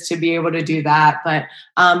goal, is to be able to do that. But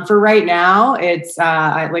for right now, it's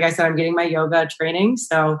like I said, I'm getting my yoga training,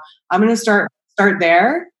 so I'm going to start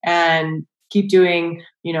there and keep doing,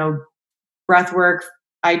 breath work.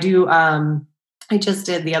 I do. I just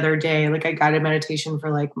did the other day, like a guided meditation for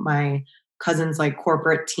like my cousin's like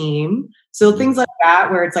corporate team. So things like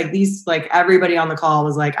that, where it's like everybody on the call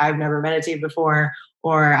was like, I've never meditated before,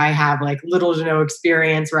 or I have like little to no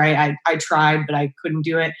experience, right? I tried, but I couldn't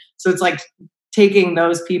do it. So it's like taking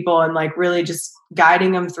those people and like really just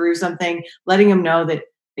guiding them through something, letting them know that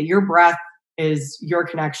your breath is your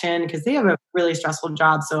connection, because they have a really stressful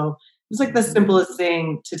job. So it's like the simplest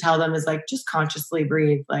thing to tell them is like, just consciously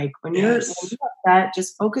breathe. Like when you're upset,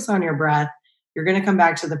 just focus on your breath. You're going to come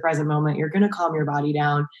back to the present moment. You're going to calm your body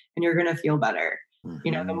down and you're going to feel better.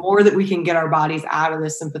 The more that we can get our bodies out of the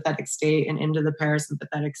sympathetic state and into the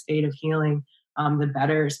parasympathetic state of healing, the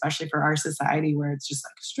better, especially for our society where it's just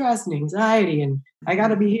like stress and anxiety and I got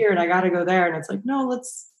to be here and I got to go there. And it's like, no,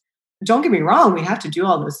 don't get me wrong. We have to do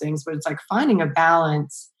all those things, but it's like finding a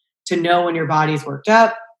balance to know when your body's worked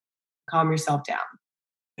up, calm yourself down.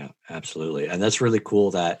 Yeah, absolutely. And that's really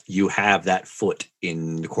cool that you have that foot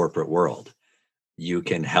in the corporate world. You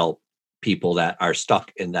can help people that are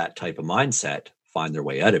stuck in that type of mindset find their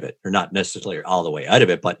way out of it, or not necessarily all the way out of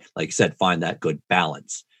it, but like you said, find that good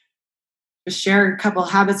balance. Just share a couple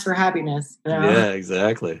habits for happiness. Yeah,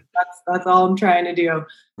 exactly. That's all I'm trying to do.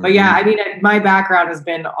 But yeah, I mean, my background has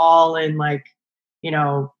been all in like,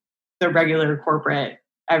 the regular corporate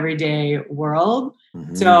everyday world.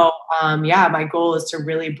 So my goal is to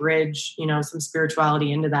really bridge, some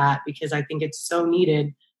spirituality into that, because I think it's so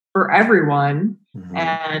needed for everyone.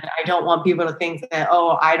 And I don't want people to think that,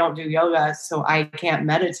 oh, I don't do yoga, so I can't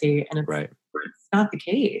meditate. And it's not the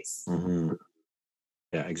case.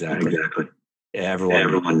 Yeah, exactly. Yeah,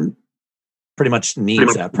 everyone pretty much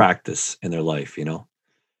needs that practice in their life,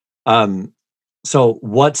 So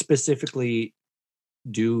what specifically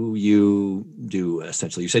do you do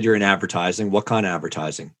essentially? You said you're in advertising. What kind of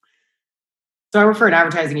advertising? So I work for an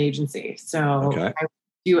advertising agency. So I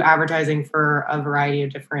do advertising for a variety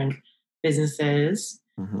of different businesses.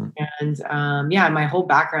 And my whole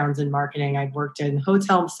background's in marketing. I've worked in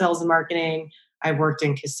hotel sales and marketing. I've worked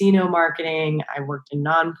in casino marketing. I worked in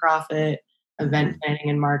nonprofit event planning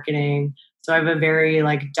and marketing. So I have a very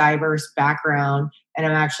like diverse background, and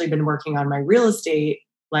I've actually been working on my real estate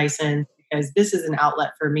license, because this is an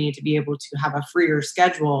outlet for me to be able to have a freer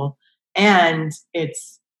schedule, and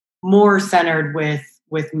it's more centered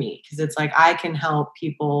with me, because it's like I can help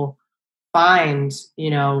people find,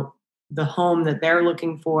 the home that they're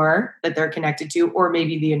looking for, that they're connected to, or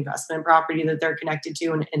maybe the investment property that they're connected to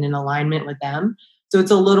and in alignment with them. So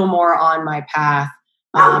it's a little more on my path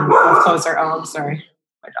of closer. Oh, I'm sorry,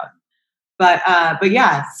 my dog. But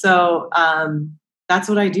yeah, so that's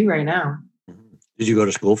what I do right now. Did you go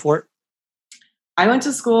to school for it? I went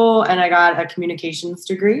to school and I got a communications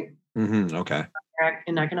degree. Okay.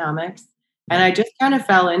 In economics. And I just kind of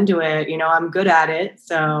fell into it. I'm good at it.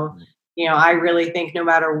 So, I really think no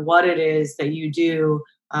matter what it is that you do,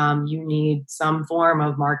 you need some form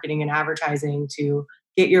of marketing and advertising to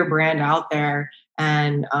get your brand out there.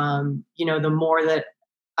 And, the more that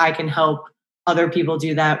I can help other people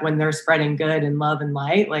do that when they're spreading good and love and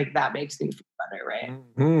light, like that makes me feel better,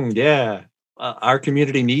 right? Yeah. Our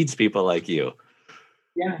community needs people like you.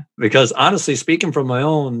 Yeah. Because honestly, speaking from my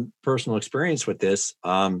own personal experience with this,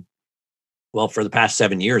 well, for the past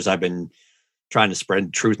 7 years, I've been trying to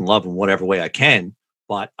spread truth and love in whatever way I can.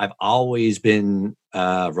 But I've always been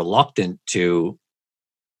reluctant to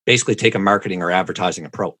basically take a marketing or advertising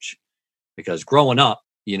approach. Because growing up,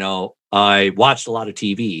 I watched a lot of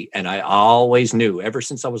TV, and I always knew ever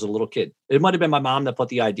since I was a little kid. It might have been my mom that put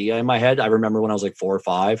the idea in my head. I remember when I was like 4 or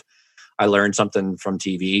 5, I learned something from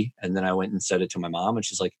TV, and then I went and said it to my mom, and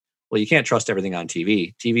she's like, "Well, you can't trust everything on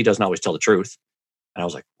TV. TV doesn't always tell the truth." And I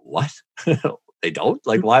was like, "What? They don't?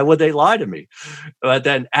 Like, why would they lie to me?" But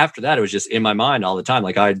then after that, it was just in my mind all the time.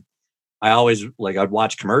 Like I always I'd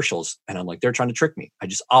watch commercials, and I'm like, they're trying to trick me. I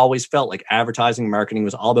just always felt like advertising and marketing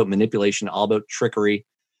was all about manipulation, all about trickery.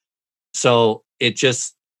 So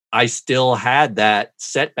I still had that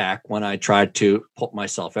setback when I tried to put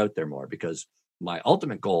myself out there more, because my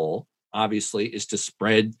ultimate goal, obviously, is to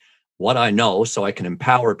spread what I know so I can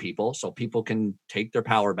empower people, so people can take their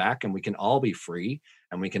power back, and we can all be free,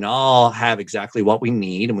 and we can all have exactly what we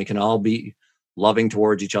need, and we can all be loving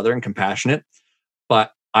towards each other and compassionate.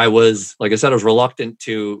 But I was, like I said, I was reluctant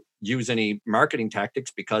to use any marketing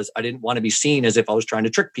tactics because I didn't want to be seen as if I was trying to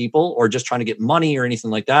trick people or just trying to get money or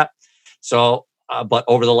anything like that. So, but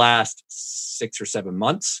over the last 6 or 7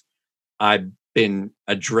 months, I've been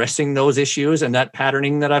addressing those issues and that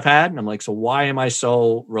patterning that I've had. And I'm like, so why am I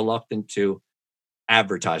so reluctant to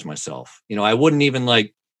advertise myself? I wouldn't even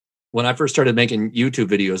when I first started making YouTube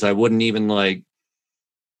videos, I wouldn't even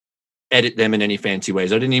edit them in any fancy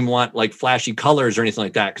ways. I didn't even want flashy colors or anything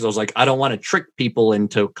like that, because I was like, I don't want to trick people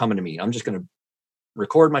into coming to me. I'm just going to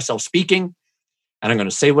record myself speaking, and I'm going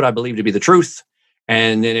to say what I believe to be the truth.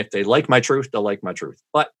 And then if they like my truth, they'll like my truth.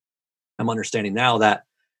 But I'm understanding now that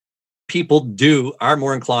people are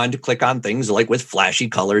more inclined to click on things with flashy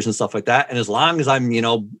colors and stuff like that. And as long as I'm,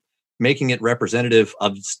 making it representative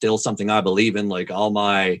of still something I believe in, all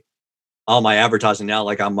my advertising now,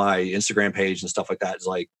 on my Instagram page and stuff like that, is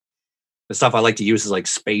the stuff I like to use is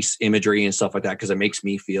space imagery and stuff like that, because it makes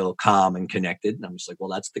me feel calm and connected. And I'm just like, well,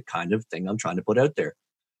 that's the kind of thing I'm trying to put out there.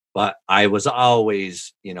 But I was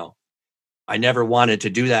always, I never wanted to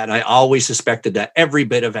do that. And I always suspected that every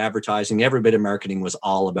bit of advertising, every bit of marketing was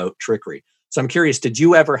all about trickery. So I'm curious, did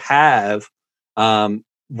you ever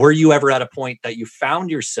were you ever at a point that you found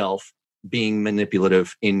yourself being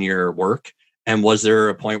manipulative in your work? And was there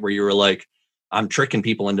a point where you were like, I'm tricking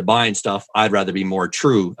people into buying stuff, I'd rather be more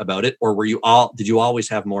true about it? Or did you always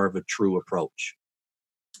have more of a true approach?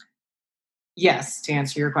 Yes, to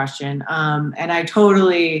answer your question. And I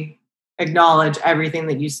totally acknowledge everything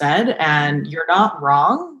that you said, and you're not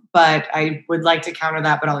wrong, but I would like to counter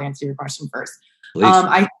that, but I'll answer your question first. Please.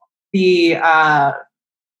 I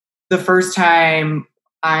the first time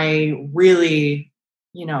I really,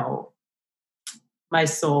 my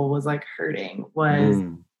soul was hurting was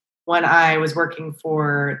when I was working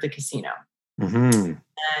for the casino. Mm-hmm.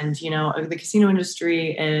 And, the casino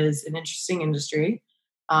industry is an interesting industry.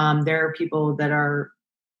 There are people that are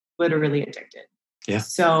literally addicted. Yeah.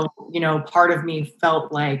 So, part of me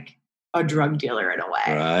felt like a drug dealer in a way.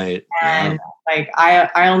 Right. And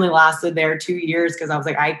I only lasted there 2 years because I was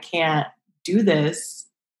like, I can't do this.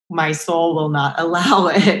 My soul will not allow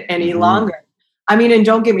it any longer. I mean, and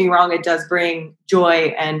don't get me wrong, it does bring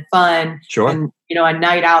joy and fun. Sure. And, a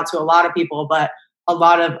night out to a lot of people, but a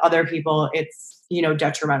lot of other people, it's,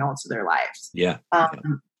 detrimental to their lives. Yeah.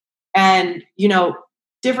 And,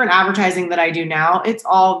 different advertising that I do now,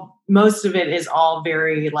 most of it is all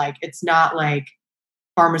very it's not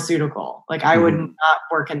pharmaceutical. I would not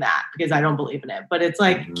work in that because I don't believe in it, but it's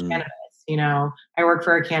cannabis, I work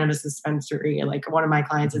for a cannabis dispensary. One of my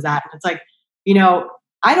clients is that, and it's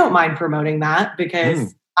I don't mind promoting that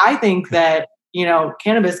because I think that,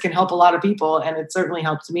 cannabis can help a lot of people, and it certainly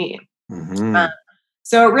helps me.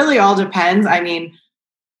 So it really all depends. I mean,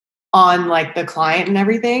 on the client and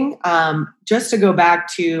everything. Just to go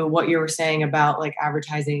back to what you were saying about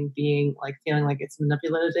advertising being feeling like it's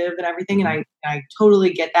manipulative and everything. And I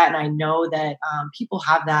totally get that. And I know that people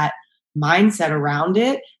have that mindset around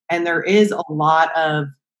it. And there is a lot of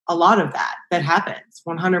that happens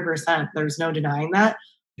 100%. There's no denying that.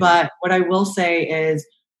 Yeah. But what I will say is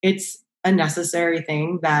it's a necessary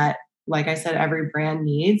thing that, like I said, every brand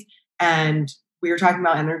needs. And we were talking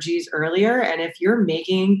about energies earlier. And if you're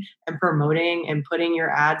making and promoting and putting your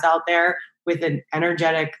ads out there with an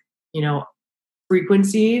energetic,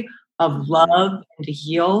 frequency of love and to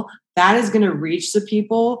heal, that is going to reach the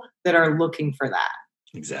people that are looking for that.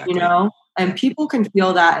 Exactly. And people can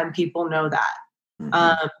feel that and people know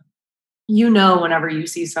that. Whenever you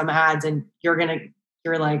see some ads and you're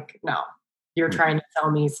like, no, you're trying to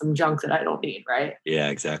sell me some junk that I don't need, right? Yeah,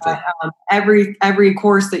 exactly. Every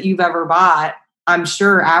course that you've ever bought, I'm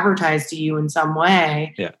sure advertised to you in some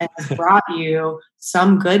way and has brought you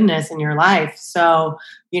some goodness in your life. So,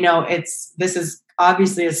 this is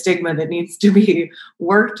obviously a stigma that needs to be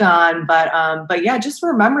worked on. But yeah, just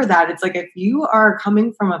remember that it's like, if you are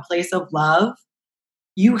coming from a place of love,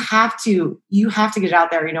 you have to get it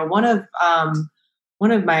out there. One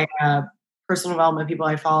of my personal development people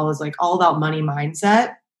I follow is like all about money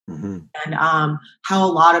mindset. And how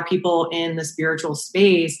a lot of people in the spiritual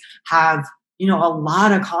space have, a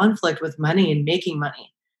lot of conflict with money and making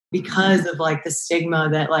money because of like the stigma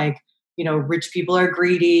that like, rich people are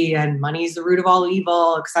greedy and money is the root of all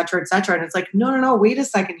evil, et cetera, et cetera. And it's like, no, wait a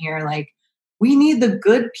second here. Like, we need the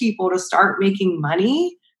good people to start making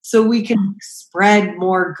money so we can spread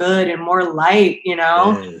more good and more light,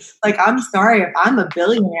 Yes. Like, I'm sorry, if I'm a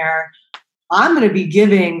billionaire, I'm going to be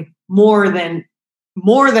giving more than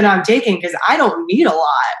I'm taking because I don't need a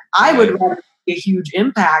lot. I would rather make a huge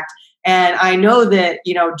impact. And I know that,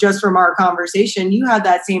 just from our conversation, you have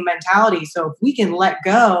that same mentality. So if we can let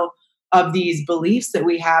go of these beliefs that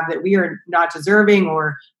we have that we are not deserving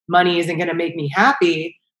or money isn't going to make me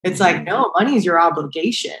happy, it's like, no, money is your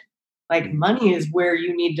obligation. Like, money is where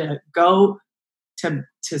you need to go to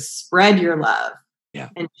spread your love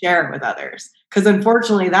and share it with others. Because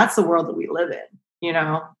unfortunately, that's the world that we live in,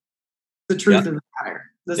 the truth of the matter.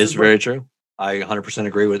 It's very true. I 100%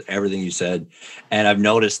 agree with everything you said. And I've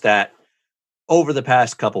noticed that over the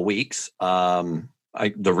past couple weeks,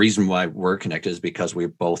 the reason why we're connected is because we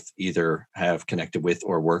both either have connected with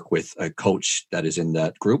or work with a coach that is in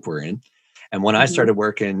that group we're in. And when I started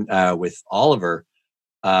working with Oliver,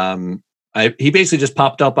 he basically just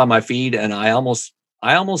popped up on my feed, and I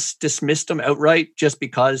almost dismissed him outright just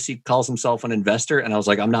because he calls himself an investor. And I was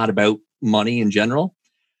like, I'm not about money in general.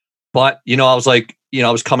 But, I was like, I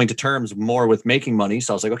was coming to terms more with making money.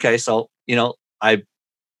 So I was like, okay, so, I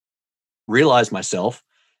realized myself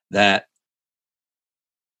that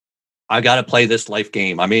I got to play this life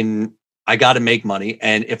game. I mean, I got to make money.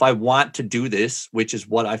 And if I want to do this, which is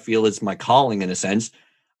what I feel is my calling in a sense,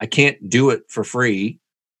 I can't do it for free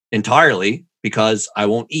entirely because I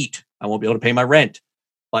won't eat. I won't be able to pay my rent.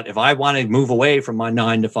 But if I want to move away from my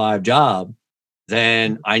 9-to-5 job,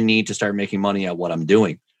 then I need to start making money at what I'm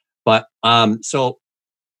doing. But so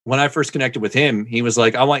when I first connected with him, he was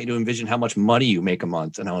like, I want you to envision how much money you make a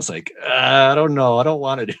month. And I was like, I don't know. I don't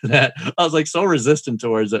want to do that. I was like so resistant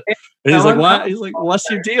towards it. And he's like, why? He's like, what's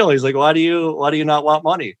your deal? He's like, why do you not want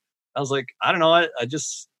money? I was like, I don't know.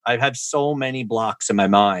 I had so many blocks in my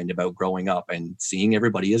mind about growing up and seeing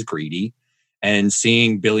everybody as greedy and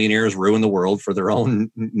seeing billionaires ruin the world for their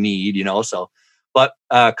own need, so, but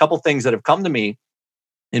a couple things that have come to me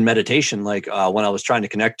in meditation, like when I was trying to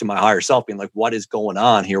connect to my higher self, being like, what is going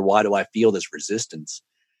on here? Why do I feel this resistance?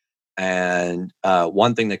 And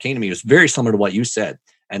one thing that came to me was very similar to what you said.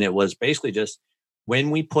 And it was basically just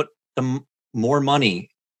when we put more money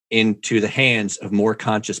into the hands of more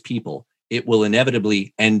conscious people, it will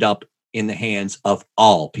inevitably end up in the hands of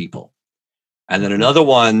all people. And then another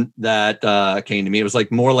one that came to me, it was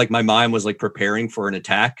like more like my mind was like preparing for an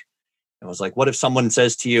attack. It was like, what if someone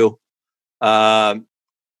says to you,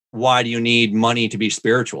 why do you need money to be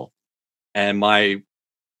spiritual? And my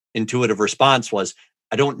intuitive response was,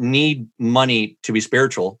 I don't need money to be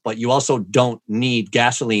spiritual, but you also don't need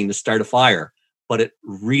gasoline to start a fire. But it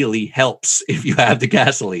really helps if you have the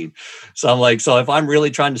gasoline. So I'm like, so if I'm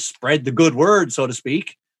really trying to spread the good word, so to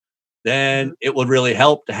speak, then it would really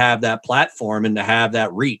help to have that platform and to have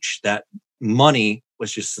that reach that money,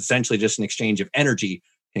 which is essentially just an exchange of energy,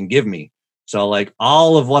 can give me. So like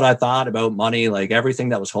all of what I thought about money, like everything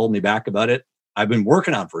that was holding me back about it, I've been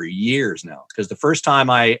working on for years now. Because the first time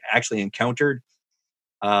I actually encountered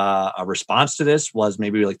a response to this was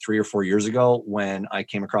maybe like 3 or 4 years ago when I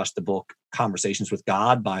came across the book Conversations with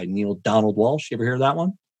God by Neil Donald Walsh. You ever hear of that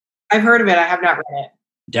one? I've heard of it. I have not read it.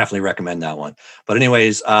 Definitely recommend that one. But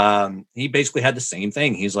anyways, he basically had the same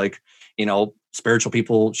thing. He's like, spiritual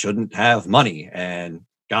people shouldn't have money. And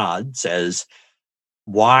God says,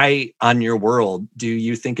 why on your world do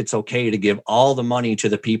you think it's okay to give all the money to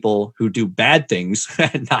the people who do bad things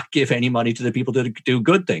and not give any money to the people that do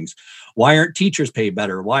good things? Why aren't teachers paid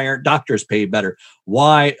better? Why aren't doctors paid better?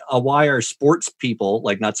 Why are sports people,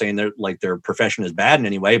 like, not saying their profession is bad in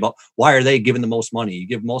any way, but why are they given the most money? You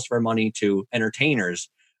give most of our money to entertainers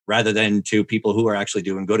rather than to people who are actually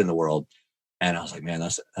doing good in the world. And I was like, man,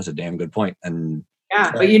 that's a damn good point. And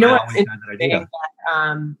yeah, so but you know I what's always had that idea.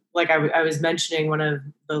 like I was mentioning, one of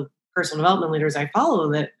the personal development leaders I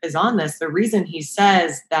follow that is on this. The reason he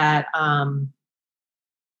says that,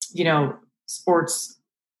 sports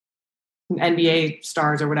NBA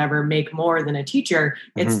stars or whatever make more than a teacher,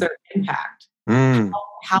 it's their impact.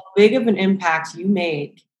 How big of an impact you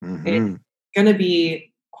make is going to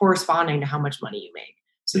be corresponding to how much money you make.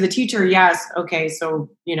 So the teacher, yes, okay, so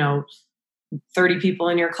 30 people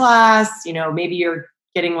in your class, maybe you're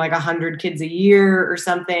getting like 100 kids a year or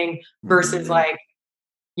something, versus like,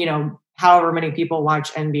 however many people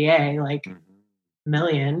watch NBA, like a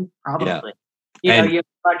million probably. You have a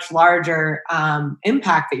much larger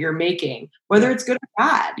impact that you're making, whether it's good or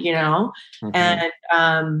bad, and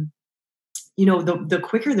the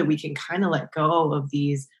quicker that we can kind of let go of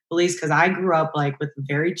these beliefs, because I grew up like with a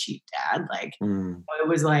very cheap dad, like it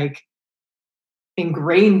was like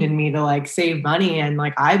ingrained in me to like save money, and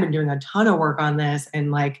like I've been doing a ton of work on this,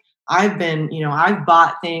 and like I've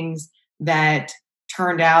bought things that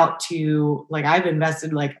turned out to, like, I've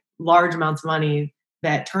invested like large amounts of money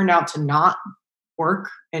that turned out to not work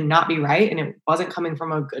and not be right, and it wasn't coming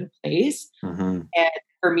from a good place. And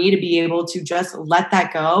for me to be able to just let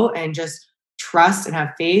that go and just trust and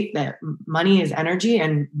have faith that money is energy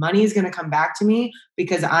and money is going to come back to me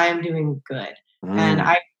because I am doing good. And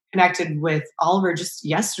I connected with Oliver just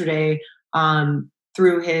yesterday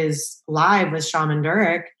through his live with Shaman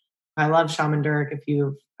Durek. I love Shaman Durek. If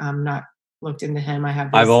you've not looked into him,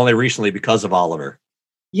 I've only recently, because of Oliver.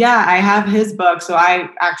 Yeah, I have his book. So I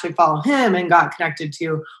actually follow him and got connected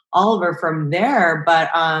to Oliver from there. But,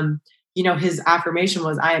 his affirmation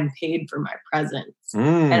was, I am paid for my presence.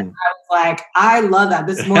 And I was like, I love that.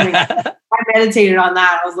 This morning, I meditated on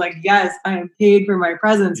that. I was like, yes, I am paid for my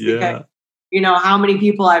presence, because, how many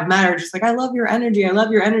people I've met are just like, I love your energy. I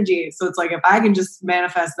love your energy. So it's like, if I can just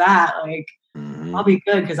manifest that, like, I'll be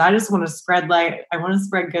good, because I just want to spread light. I want to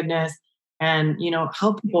spread goodness and,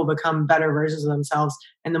 help people become better versions of themselves.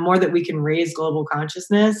 And the more that we can raise global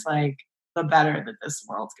consciousness, like, the better that this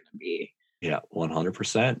world's going to be. Yeah,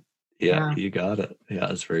 100%. Yeah, you got it. Yeah,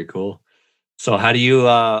 that's very cool. So how do you,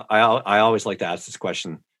 I always like to ask this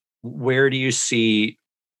question, where do you see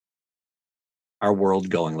our world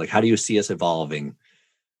going? Like, how do you see us evolving?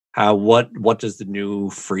 What does the new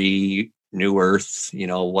earth,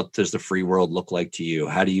 what does the free world look like to you?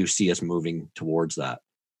 How do you see us moving towards that?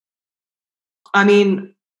 I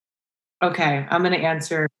mean, okay, I'm going to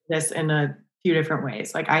answer this in a few different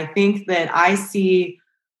ways. Like, I think that I see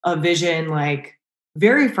a vision like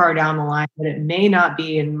very far down the line, but it may not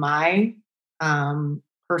be in my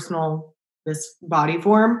personal, this body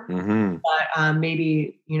form, but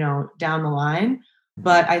maybe, down the line.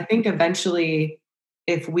 But I think eventually,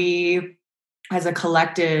 if we as a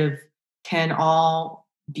collective can all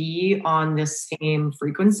be on this same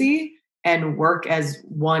frequency and work as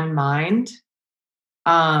one mind,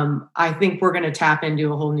 I think we're going to tap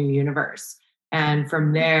into a whole new universe. And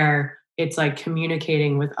from there, it's like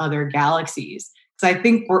communicating with other galaxies. Because I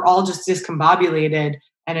think we're all just discombobulated.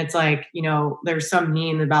 And it's like, there's some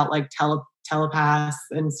meme about like telepaths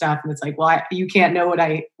and stuff. And it's like, well, you can't know what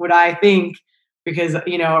I think, because,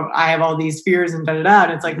 I have all these fears and da-da-da.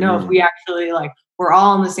 And it's like, no, if we actually, like, we're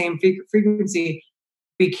all on the same frequency,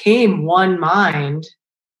 became one mind,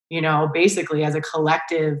 basically as a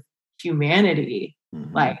collective humanity,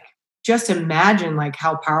 like, just imagine like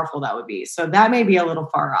how powerful that would be. So that may be a little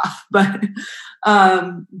far off, but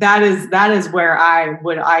that is where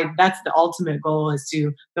that's the ultimate goal, is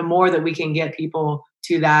to, the more that we can get people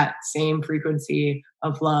to that same frequency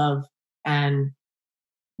of love, and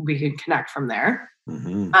we can connect from there.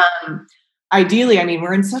 Ideally, I mean,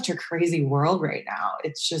 we're in such a crazy world right now.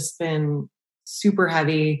 It's just been super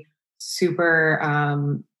heavy,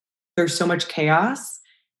 there's so much chaos,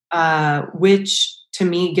 which to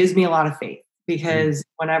me gives me a lot of faith, because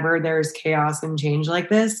whenever there's chaos and change like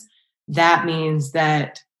this, that means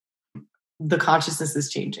that the consciousness is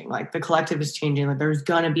changing, like the collective is changing. Like, there's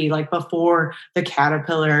going to be, like, before the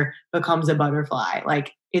caterpillar becomes a butterfly,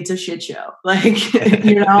 like, it's a shit show, like,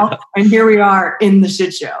 and here we are in the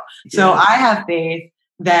shit show. Yeah. So I have faith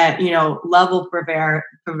that, love will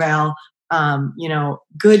prevail.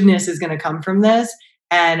 Goodness is going to come from this.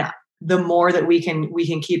 And the more that we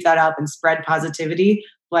can keep that up and spread positivity,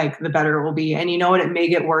 like, the better it will be. And it may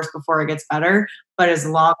get worse before it gets better, but as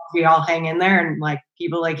long as we all hang in there, and like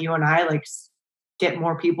people like you and I, like, get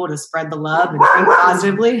more people to spread the love and think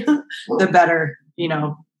positively, the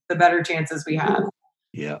better chances we have.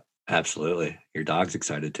 Yeah, absolutely. Your dog's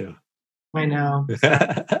excited too. I know.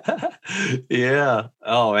 Yeah.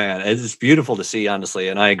 Oh man, it's beautiful to see, honestly.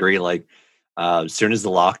 And I agree. Like, as soon as the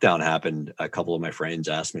lockdown happened, a couple of my friends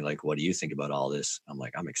asked me, like, "What do you think about all this?" I'm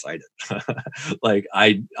like, "I'm excited." Like,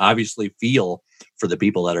 I obviously feel for the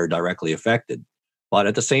people that are directly affected, but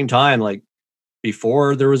at the same time, like,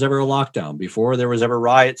 before there was ever a lockdown, before there was ever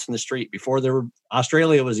riots in the street, before there were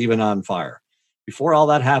Australia was even on fire, before all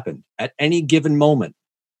that happened, at any given moment,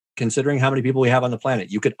 considering how many people we have on the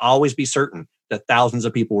planet, you could always be certain that thousands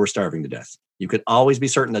of people were starving to death. You could always be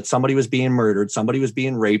certain that somebody was being murdered, somebody was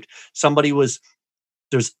being raped, somebody was,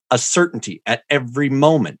 there's a certainty at every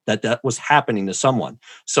moment that that was happening to someone.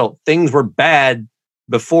 So things were bad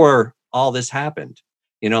before all this happened.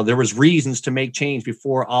 You know, there was reasons to make change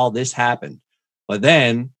before all this happened. But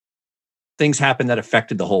then things happened that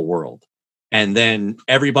affected the whole world. And then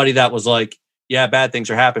everybody that was like, yeah, bad things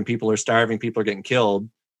are happening. People are starving, people are getting killed,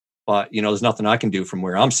 but you know, there's nothing I can do from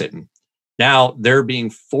where I'm sitting. Now they're being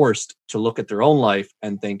forced to look at their own life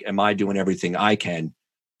and think, am I doing everything I can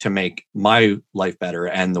to make my life better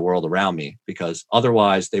and the world around me? Because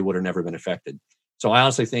otherwise they would have never been affected. So I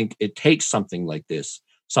honestly think it takes something like this,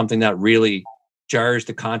 something that really jars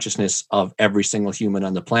the consciousness of every single human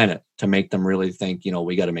on the planet to make them really think, you know,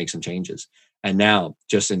 we got to make some changes. And now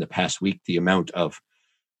just in the past week, the amount of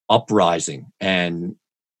uprising and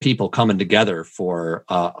people coming together for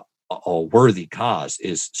a worthy cause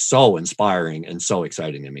is so inspiring and so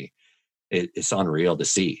exciting to me. It's unreal to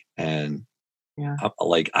see. And Yeah.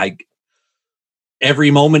 like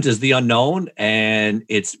every moment is the unknown, and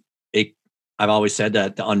I've always said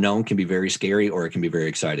that the unknown can be very scary or it can be very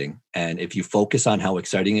exciting. And if you focus on how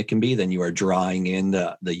exciting it can be, then you are drawing in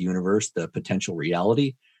the universe, the potential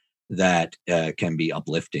reality that can be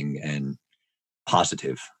uplifting and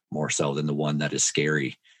positive more so than the one that is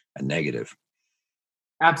scary and negative.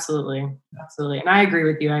 Absolutely. Absolutely. And I agree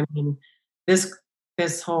with you. I mean, this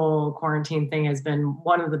this whole quarantine thing has been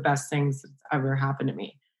one of the best things that's ever happened to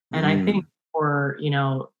me. And I think Mm, for,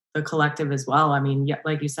 the collective as well. I mean, yeah,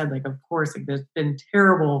 like you said, like of course, like it's been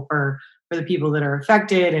terrible for the people that are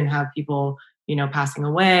affected and have people, passing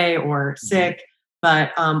away or mhm, sick.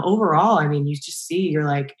 But overall, I mean, you just see, you're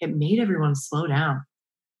like, it made everyone slow down.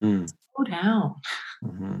 mm, Slow down.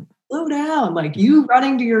 mhm, Slow down. Like you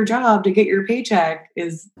running to your job to get your paycheck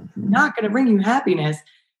is mhm, not going to bring you happiness.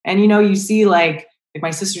 And you see like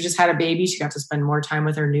my sister just had a baby. She got to spend more time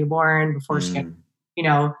with her newborn before she got, mm, you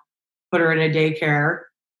know, put her in a daycare.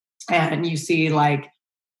 And you see like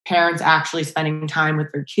parents actually spending time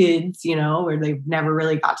with their kids, where they've never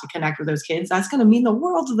really got to connect with those kids. That's going to mean the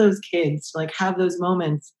world to those kids to like have those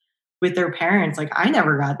moments with their parents. Like I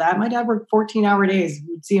never got that. My dad worked 14-hour days.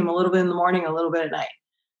 We'd see him a little bit in the morning, a little bit at night.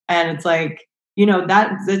 And it's like,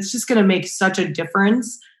 that's just going to make such a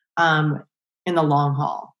difference um, in the long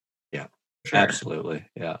haul. yeah, For sure. absolutely.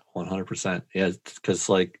 Yeah, 100%. Yeah, because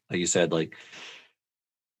like you said, like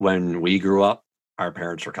when we grew up, our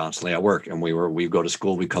parents were constantly at work, and we'd go to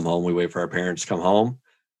school, we'd come home, we wait for our parents to come home,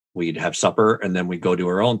 we'd have supper, and then we'd go do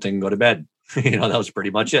our own thing, go to bed. You know, that was pretty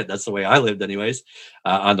much it. That's the way I lived, anyways.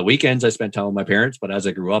 On the weekends, I spent time with my parents, but as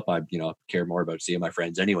I grew up, I cared more about seeing my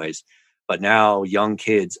friends, anyways. But now young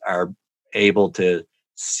kids are able to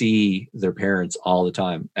see their parents all the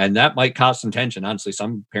time, and that might cause some tension. Honestly,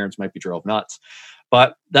 some parents might be drove nuts,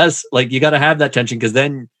 but that's like you got to have that tension because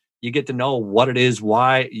then you get to know what it is,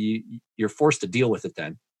 why you're forced to deal with it.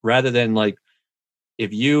 Then, rather than like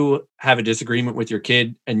if you have a disagreement with your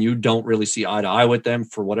kid and you don't really see eye to eye with them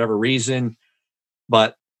for whatever reason,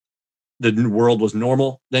 but the world was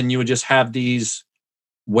normal, then you would just have these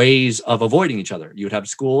ways of avoiding each other. You would have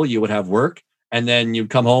school, you would have work, and then you'd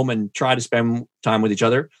come home and try to spend time with each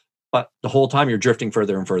other. But the whole time you're drifting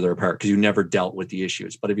further and further apart because you never dealt with the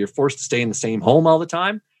issues. But if you're forced to stay in the same home all the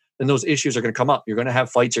time, then those issues are going to come up. You're going to have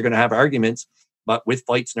fights, you're going to have arguments. But with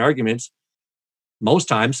fights and arguments, most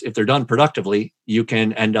times, if they're done productively, you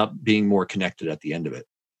can end up being more connected at the end of it.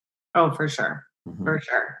 Oh, for sure. Mhm. For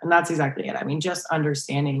sure. And that's exactly it. I mean, just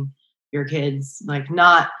understanding your kids, like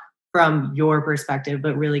not from your perspective,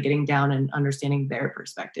 but really getting down and understanding their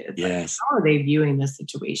perspective. Like, Yes. how are they viewing this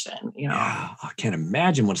situation? Yeah. I can't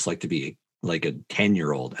imagine what it's like to be like a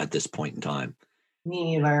 10-year-old at this point in time.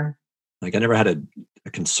 Me either. Like I never had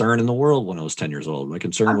a concern in the world when I was 10 years old. My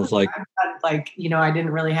concern I'm was like, like, I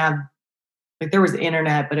didn't really have like there was the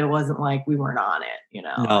internet, but it wasn't like we weren't on it.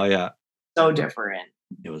 no, Like yeah, so different.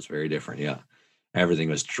 it was very different. Yeah. Everything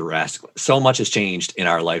was drastic. So much has changed in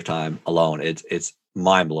our lifetime alone. It's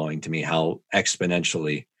mind blowing to me how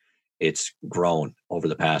exponentially it's grown over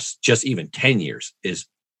the past just even 10 years is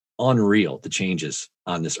unreal. The changes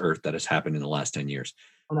on this earth that has happened in the last 10 years.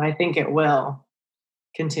 And I think it will.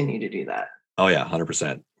 continue to do that. Oh yeah,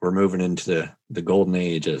 100%. We're moving into the golden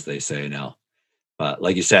age, as they say now. But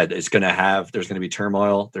like you said, there's going to be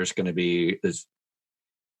turmoil. There's going to be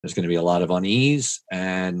a lot of unease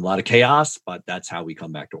and a lot of chaos, but that's how we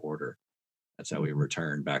come back to order. That's how we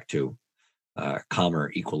return back to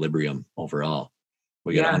calmer equilibrium overall.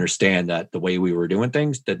 We got to understand that the way we were doing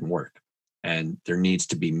things didn't work, and there needs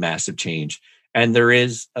to be massive change. And there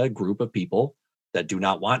is a group of people that do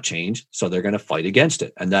not want change, so they're going to fight against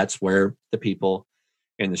it. And that's where the people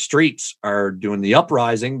in the streets are doing the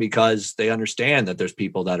uprising, because they understand that there's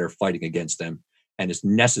people that are fighting against them, and it's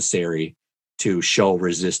necessary to show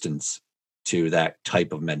resistance to that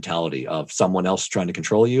type of mentality of someone else trying to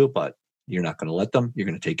control you, but you're not going to let them. You're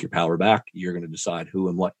going to take your power back. You're going to decide who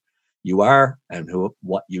and what you are and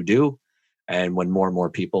what you do. And when more and more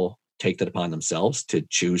people take that upon themselves to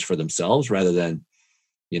choose for themselves rather than,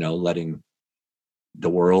 letting the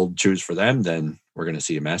world choose for them, then we're going to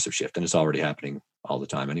see a massive shift. And it's already happening all the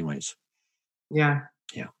time anyways. Yeah.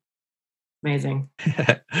 Amazing.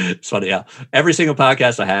 It's funny. Yeah. Every single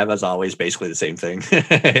podcast I have is always basically the same thing.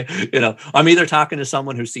 I'm either talking to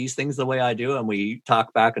someone who sees things the way I do, and we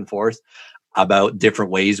talk back and forth about different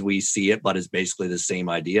ways we see it, but it's basically the same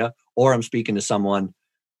idea. Or I'm speaking to someone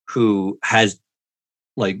who has,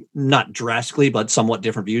 like, not drastically, but somewhat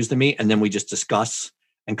different views than me. And then we just discuss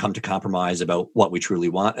and come to compromise about what we truly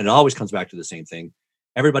want. And it always comes back to the same thing.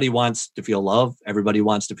 Everybody wants to feel love. Everybody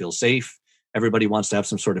wants to feel safe. Everybody wants to have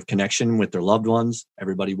some sort of connection with their loved ones.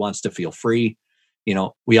 Everybody wants to feel free.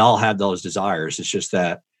 We all have those desires. It's just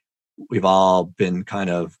that we've all been kind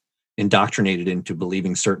of indoctrinated into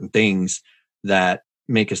believing certain things that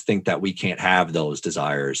make us think that we can't have those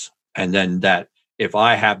desires. And then that if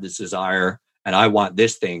I have this desire and I want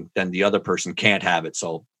this thing, then the other person can't have it.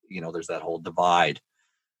 So, there's that whole divide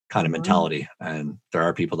kind of mentality. And there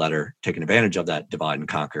are people that are taking advantage of that divide and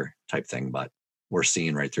conquer type thing, but we're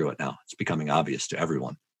seeing right through it now. It's becoming obvious to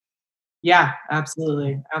everyone. Yeah,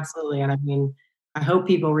 absolutely. Absolutely. And I mean, I hope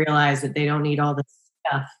people realize that they don't need all this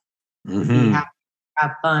stuff to be happy,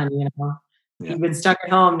 have fun, Yeah. You've been stuck at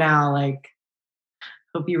home now. Like,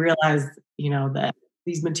 hope you realize, that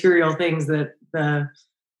these material things that the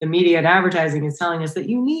media and advertising is telling us that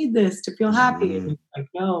you need this to feel happy. And it's like,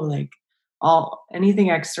 no, like anything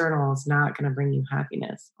external is not going to bring you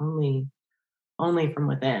happiness. Only from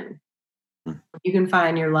within. If you can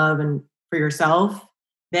find your love and for yourself,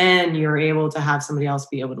 then you're able to have somebody else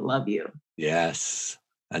be able to love you. Yes.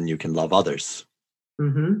 And you can love others.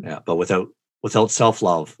 Mm-hmm. Yeah. But without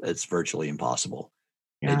self-love, it's virtually impossible.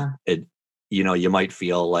 Yeah. You might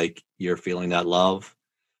feel like you're feeling that love,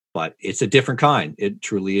 but it's a different kind. It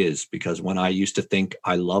truly is. Because when I used to think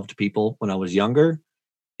I loved people when I was younger,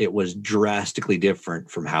 it was drastically different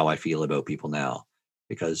from how I feel about people now.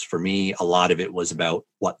 Because for me, a lot of it was about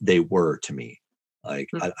what they were to me. Like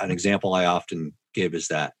an example I often give is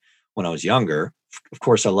that when I was younger, of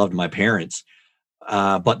course, I loved my parents.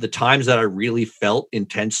 But the times that I really felt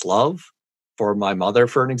intense love for my mother,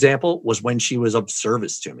 for an example, was when she was of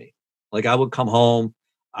service to me. Like, I would come home,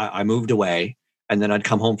 I moved away, and then I'd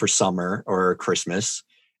come home for summer or Christmas,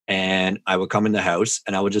 and I would come in the house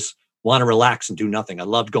and I would just want to relax and do nothing. I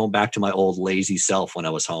loved going back to my old lazy self when I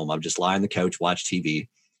was home. I would just lie on the couch, watch TV.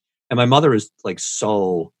 And my mother is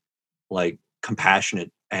so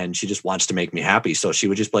compassionate, and she just wants to make me happy. So she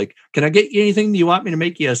would just be like, "Can I get you anything? Do you want me to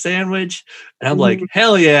make you a sandwich?" And I'm like,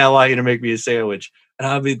 "Hell yeah, I want you to make me a sandwich."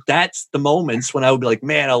 And that's the moments when I would be like,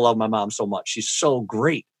 "Man, I love my mom so much. She's so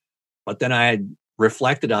great." But then I had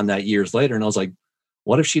reflected on that years later, and I was like,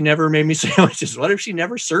 what if she never made me sandwiches? What if she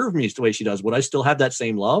never served me the way she does? Would I still have that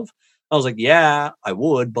same love? I was like, yeah, I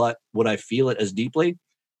would, but would I feel it as deeply?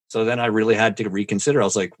 So then I really had to reconsider. I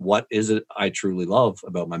was like, what is it I truly love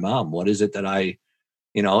about my mom? What is it that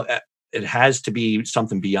it has to be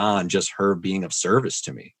something beyond just her being of service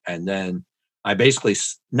to me. And then I basically,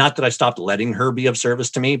 not that I stopped letting her be of service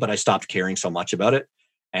to me, but I stopped caring so much about it.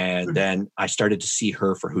 And then I started to see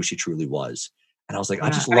her for who she truly was. And I was like, I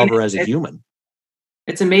just love her as a human.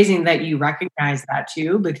 It's amazing that you recognize that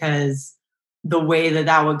too, because the way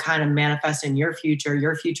that would kind of manifest in your future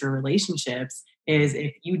relationships is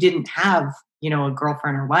if you didn't have, a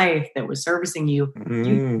girlfriend or wife that was servicing you,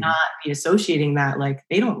 you would not be associating that like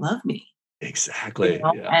they don't love me. Exactly.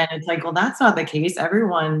 Yeah. And it's like, well, that's not the case.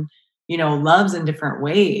 Everyone, loves in different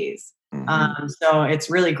ways. So it's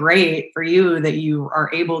really great for you that you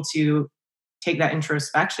are able to take that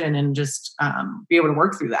introspection and just be able to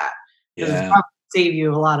work through that. Because it's probably save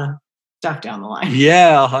you a lot of stuff down the line.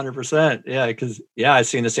 Yeah, 100%. Yeah, because I've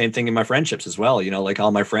seen the same thing in my friendships as well. Like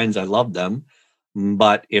all my friends, I loved them,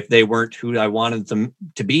 but if they weren't who I wanted them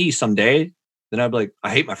to be someday, then I'd be like, I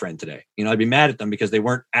hate my friend today. I'd be mad at them because they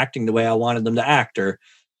weren't acting the way I wanted them to act, or,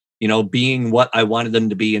 being what I wanted them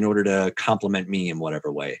to be in order to compliment me in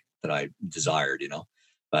whatever way that I desired,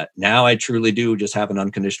 But now I truly do just have an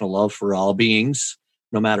unconditional love for all beings,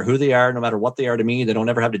 no matter who they are, no matter what they are to me. They don't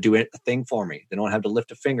ever have to do a thing for me. They don't have to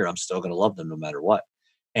lift a finger. I'm still going to love them no matter what.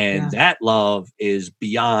 And that love is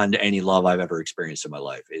beyond any love I've ever experienced in my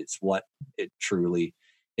life. It's what it truly,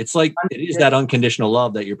 it's like, it is that unconditional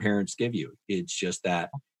love that your parents give you. It's just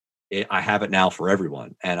that I have it now for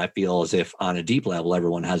everyone. And I feel as if on a deep level,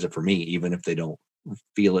 everyone has it for me, even if they don't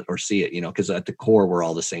feel it or see it, because at the core, we're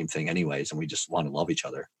all the same thing anyways. And we just want to love each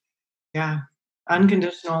other. Yeah.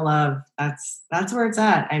 Unconditional love. That's where it's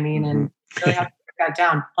at. I mean, and really have to put that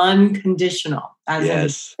down. Unconditional. As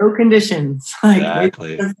yes. In no conditions. Like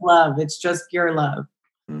exactly. It's just love. It's just pure love.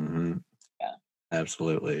 Mm-hmm. Yeah.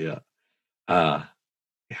 Absolutely. Yeah. Yeah.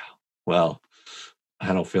 Well,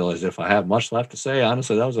 I don't feel as if I have much left to say.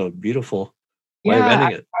 Honestly, that was a beautiful way of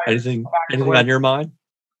ending it. Anything on your mind?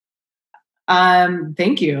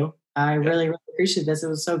 Thank you. I really, really appreciate this. It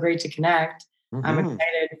was so great to connect. I'm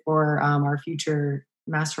excited for our future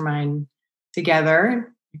mastermind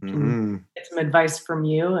together. I can get some advice from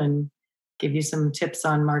you and give you some tips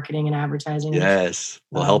on marketing and advertising. Yes.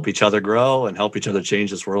 We'll help each other grow and help each other change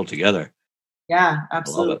this world together. Yeah,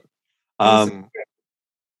 absolutely. I love it.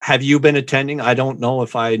 Have you been attending? I don't know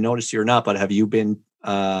if I noticed you or not, but have you been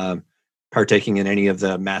partaking in any of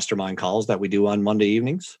the mastermind calls that we do on Monday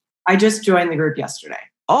evenings? I just joined the group yesterday.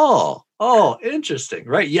 Oh, interesting.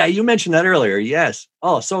 Right. Yeah, you mentioned that earlier. Yes.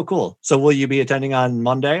 Oh, so cool. So will you be attending on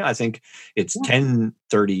Monday? I think it's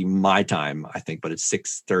 10:30 my time, I think, but it's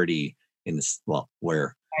 6:30 in this. Well,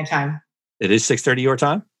 where? My time. It is 6:30 your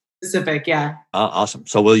time? Pacific, yeah. Awesome.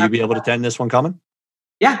 So will you be able to attend this one coming?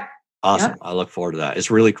 Yeah. Awesome. Yep. I look forward to that. It's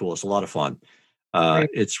really cool. It's a lot of fun.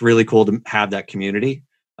 It's really cool to have that community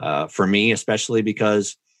for me, especially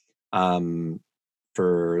because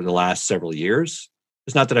for the last several years,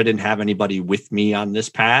 it's not that I didn't have anybody with me on this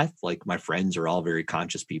path. Like my friends are all very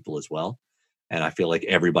conscious people as well. And I feel like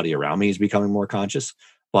everybody around me is becoming more conscious.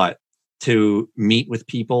 But to meet with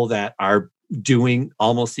people that are doing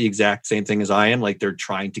almost the exact same thing as I am, like they're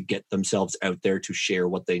trying to get themselves out there to share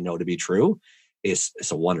what they know to be true, it's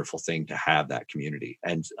a wonderful thing to have that community.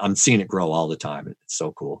 And I'm seeing it grow all the time. It's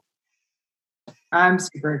so cool. I'm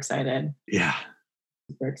super excited. Yeah.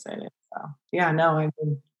 Super excited. So yeah, no, I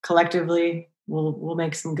mean, collectively we'll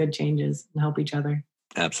make some good changes and help each other.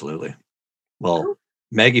 Absolutely. Well,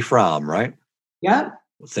 Maggie Fromm, right? Yep.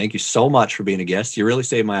 Well, thank you so much for being a guest. You really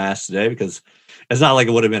saved my ass today, because it's not like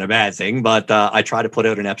it would have been a bad thing, but I try to put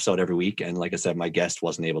out an episode every week. And like I said, my guest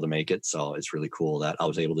wasn't able to make it. So it's really cool that I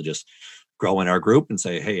was able to just grow in our group and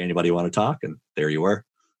say, hey, anybody want to talk? And there you were.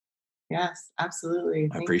 Yes, absolutely.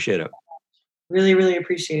 I appreciate it. Really, really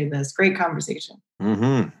appreciated this. Great conversation.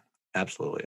 Absolutely.